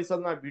सुरक्षा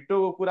परिषदमा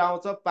भिटोको कुरा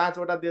आउँछ, 5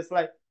 वटा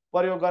देशलाई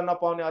प्रयोग गर्न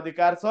पाउने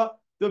अधिकार छ।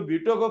 त्यो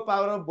भिटोको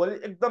पावर भोलि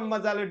एकदम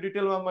मजाले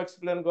डिटेलमा म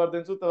एक्सप्लेन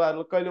गरिदिन्छु,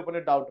 तपाईँहरूलाई कहिले पनि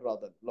डाउट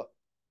रहँदैन। ल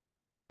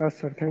हस्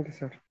सर, थ्याङ्क यू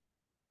सर।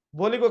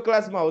 भोलिको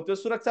क्लासमा हो त्यो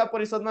सुरक्षा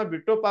परिषदमा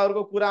भिटो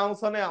पावरको कुरा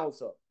आउँछ नै आउँछ,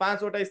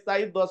 5 वटा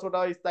स्थायी 10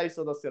 वटा स्थायी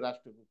सदस्य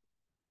राष्ट्रको।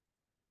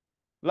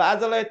 ल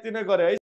आजलाई यति नै गरे है।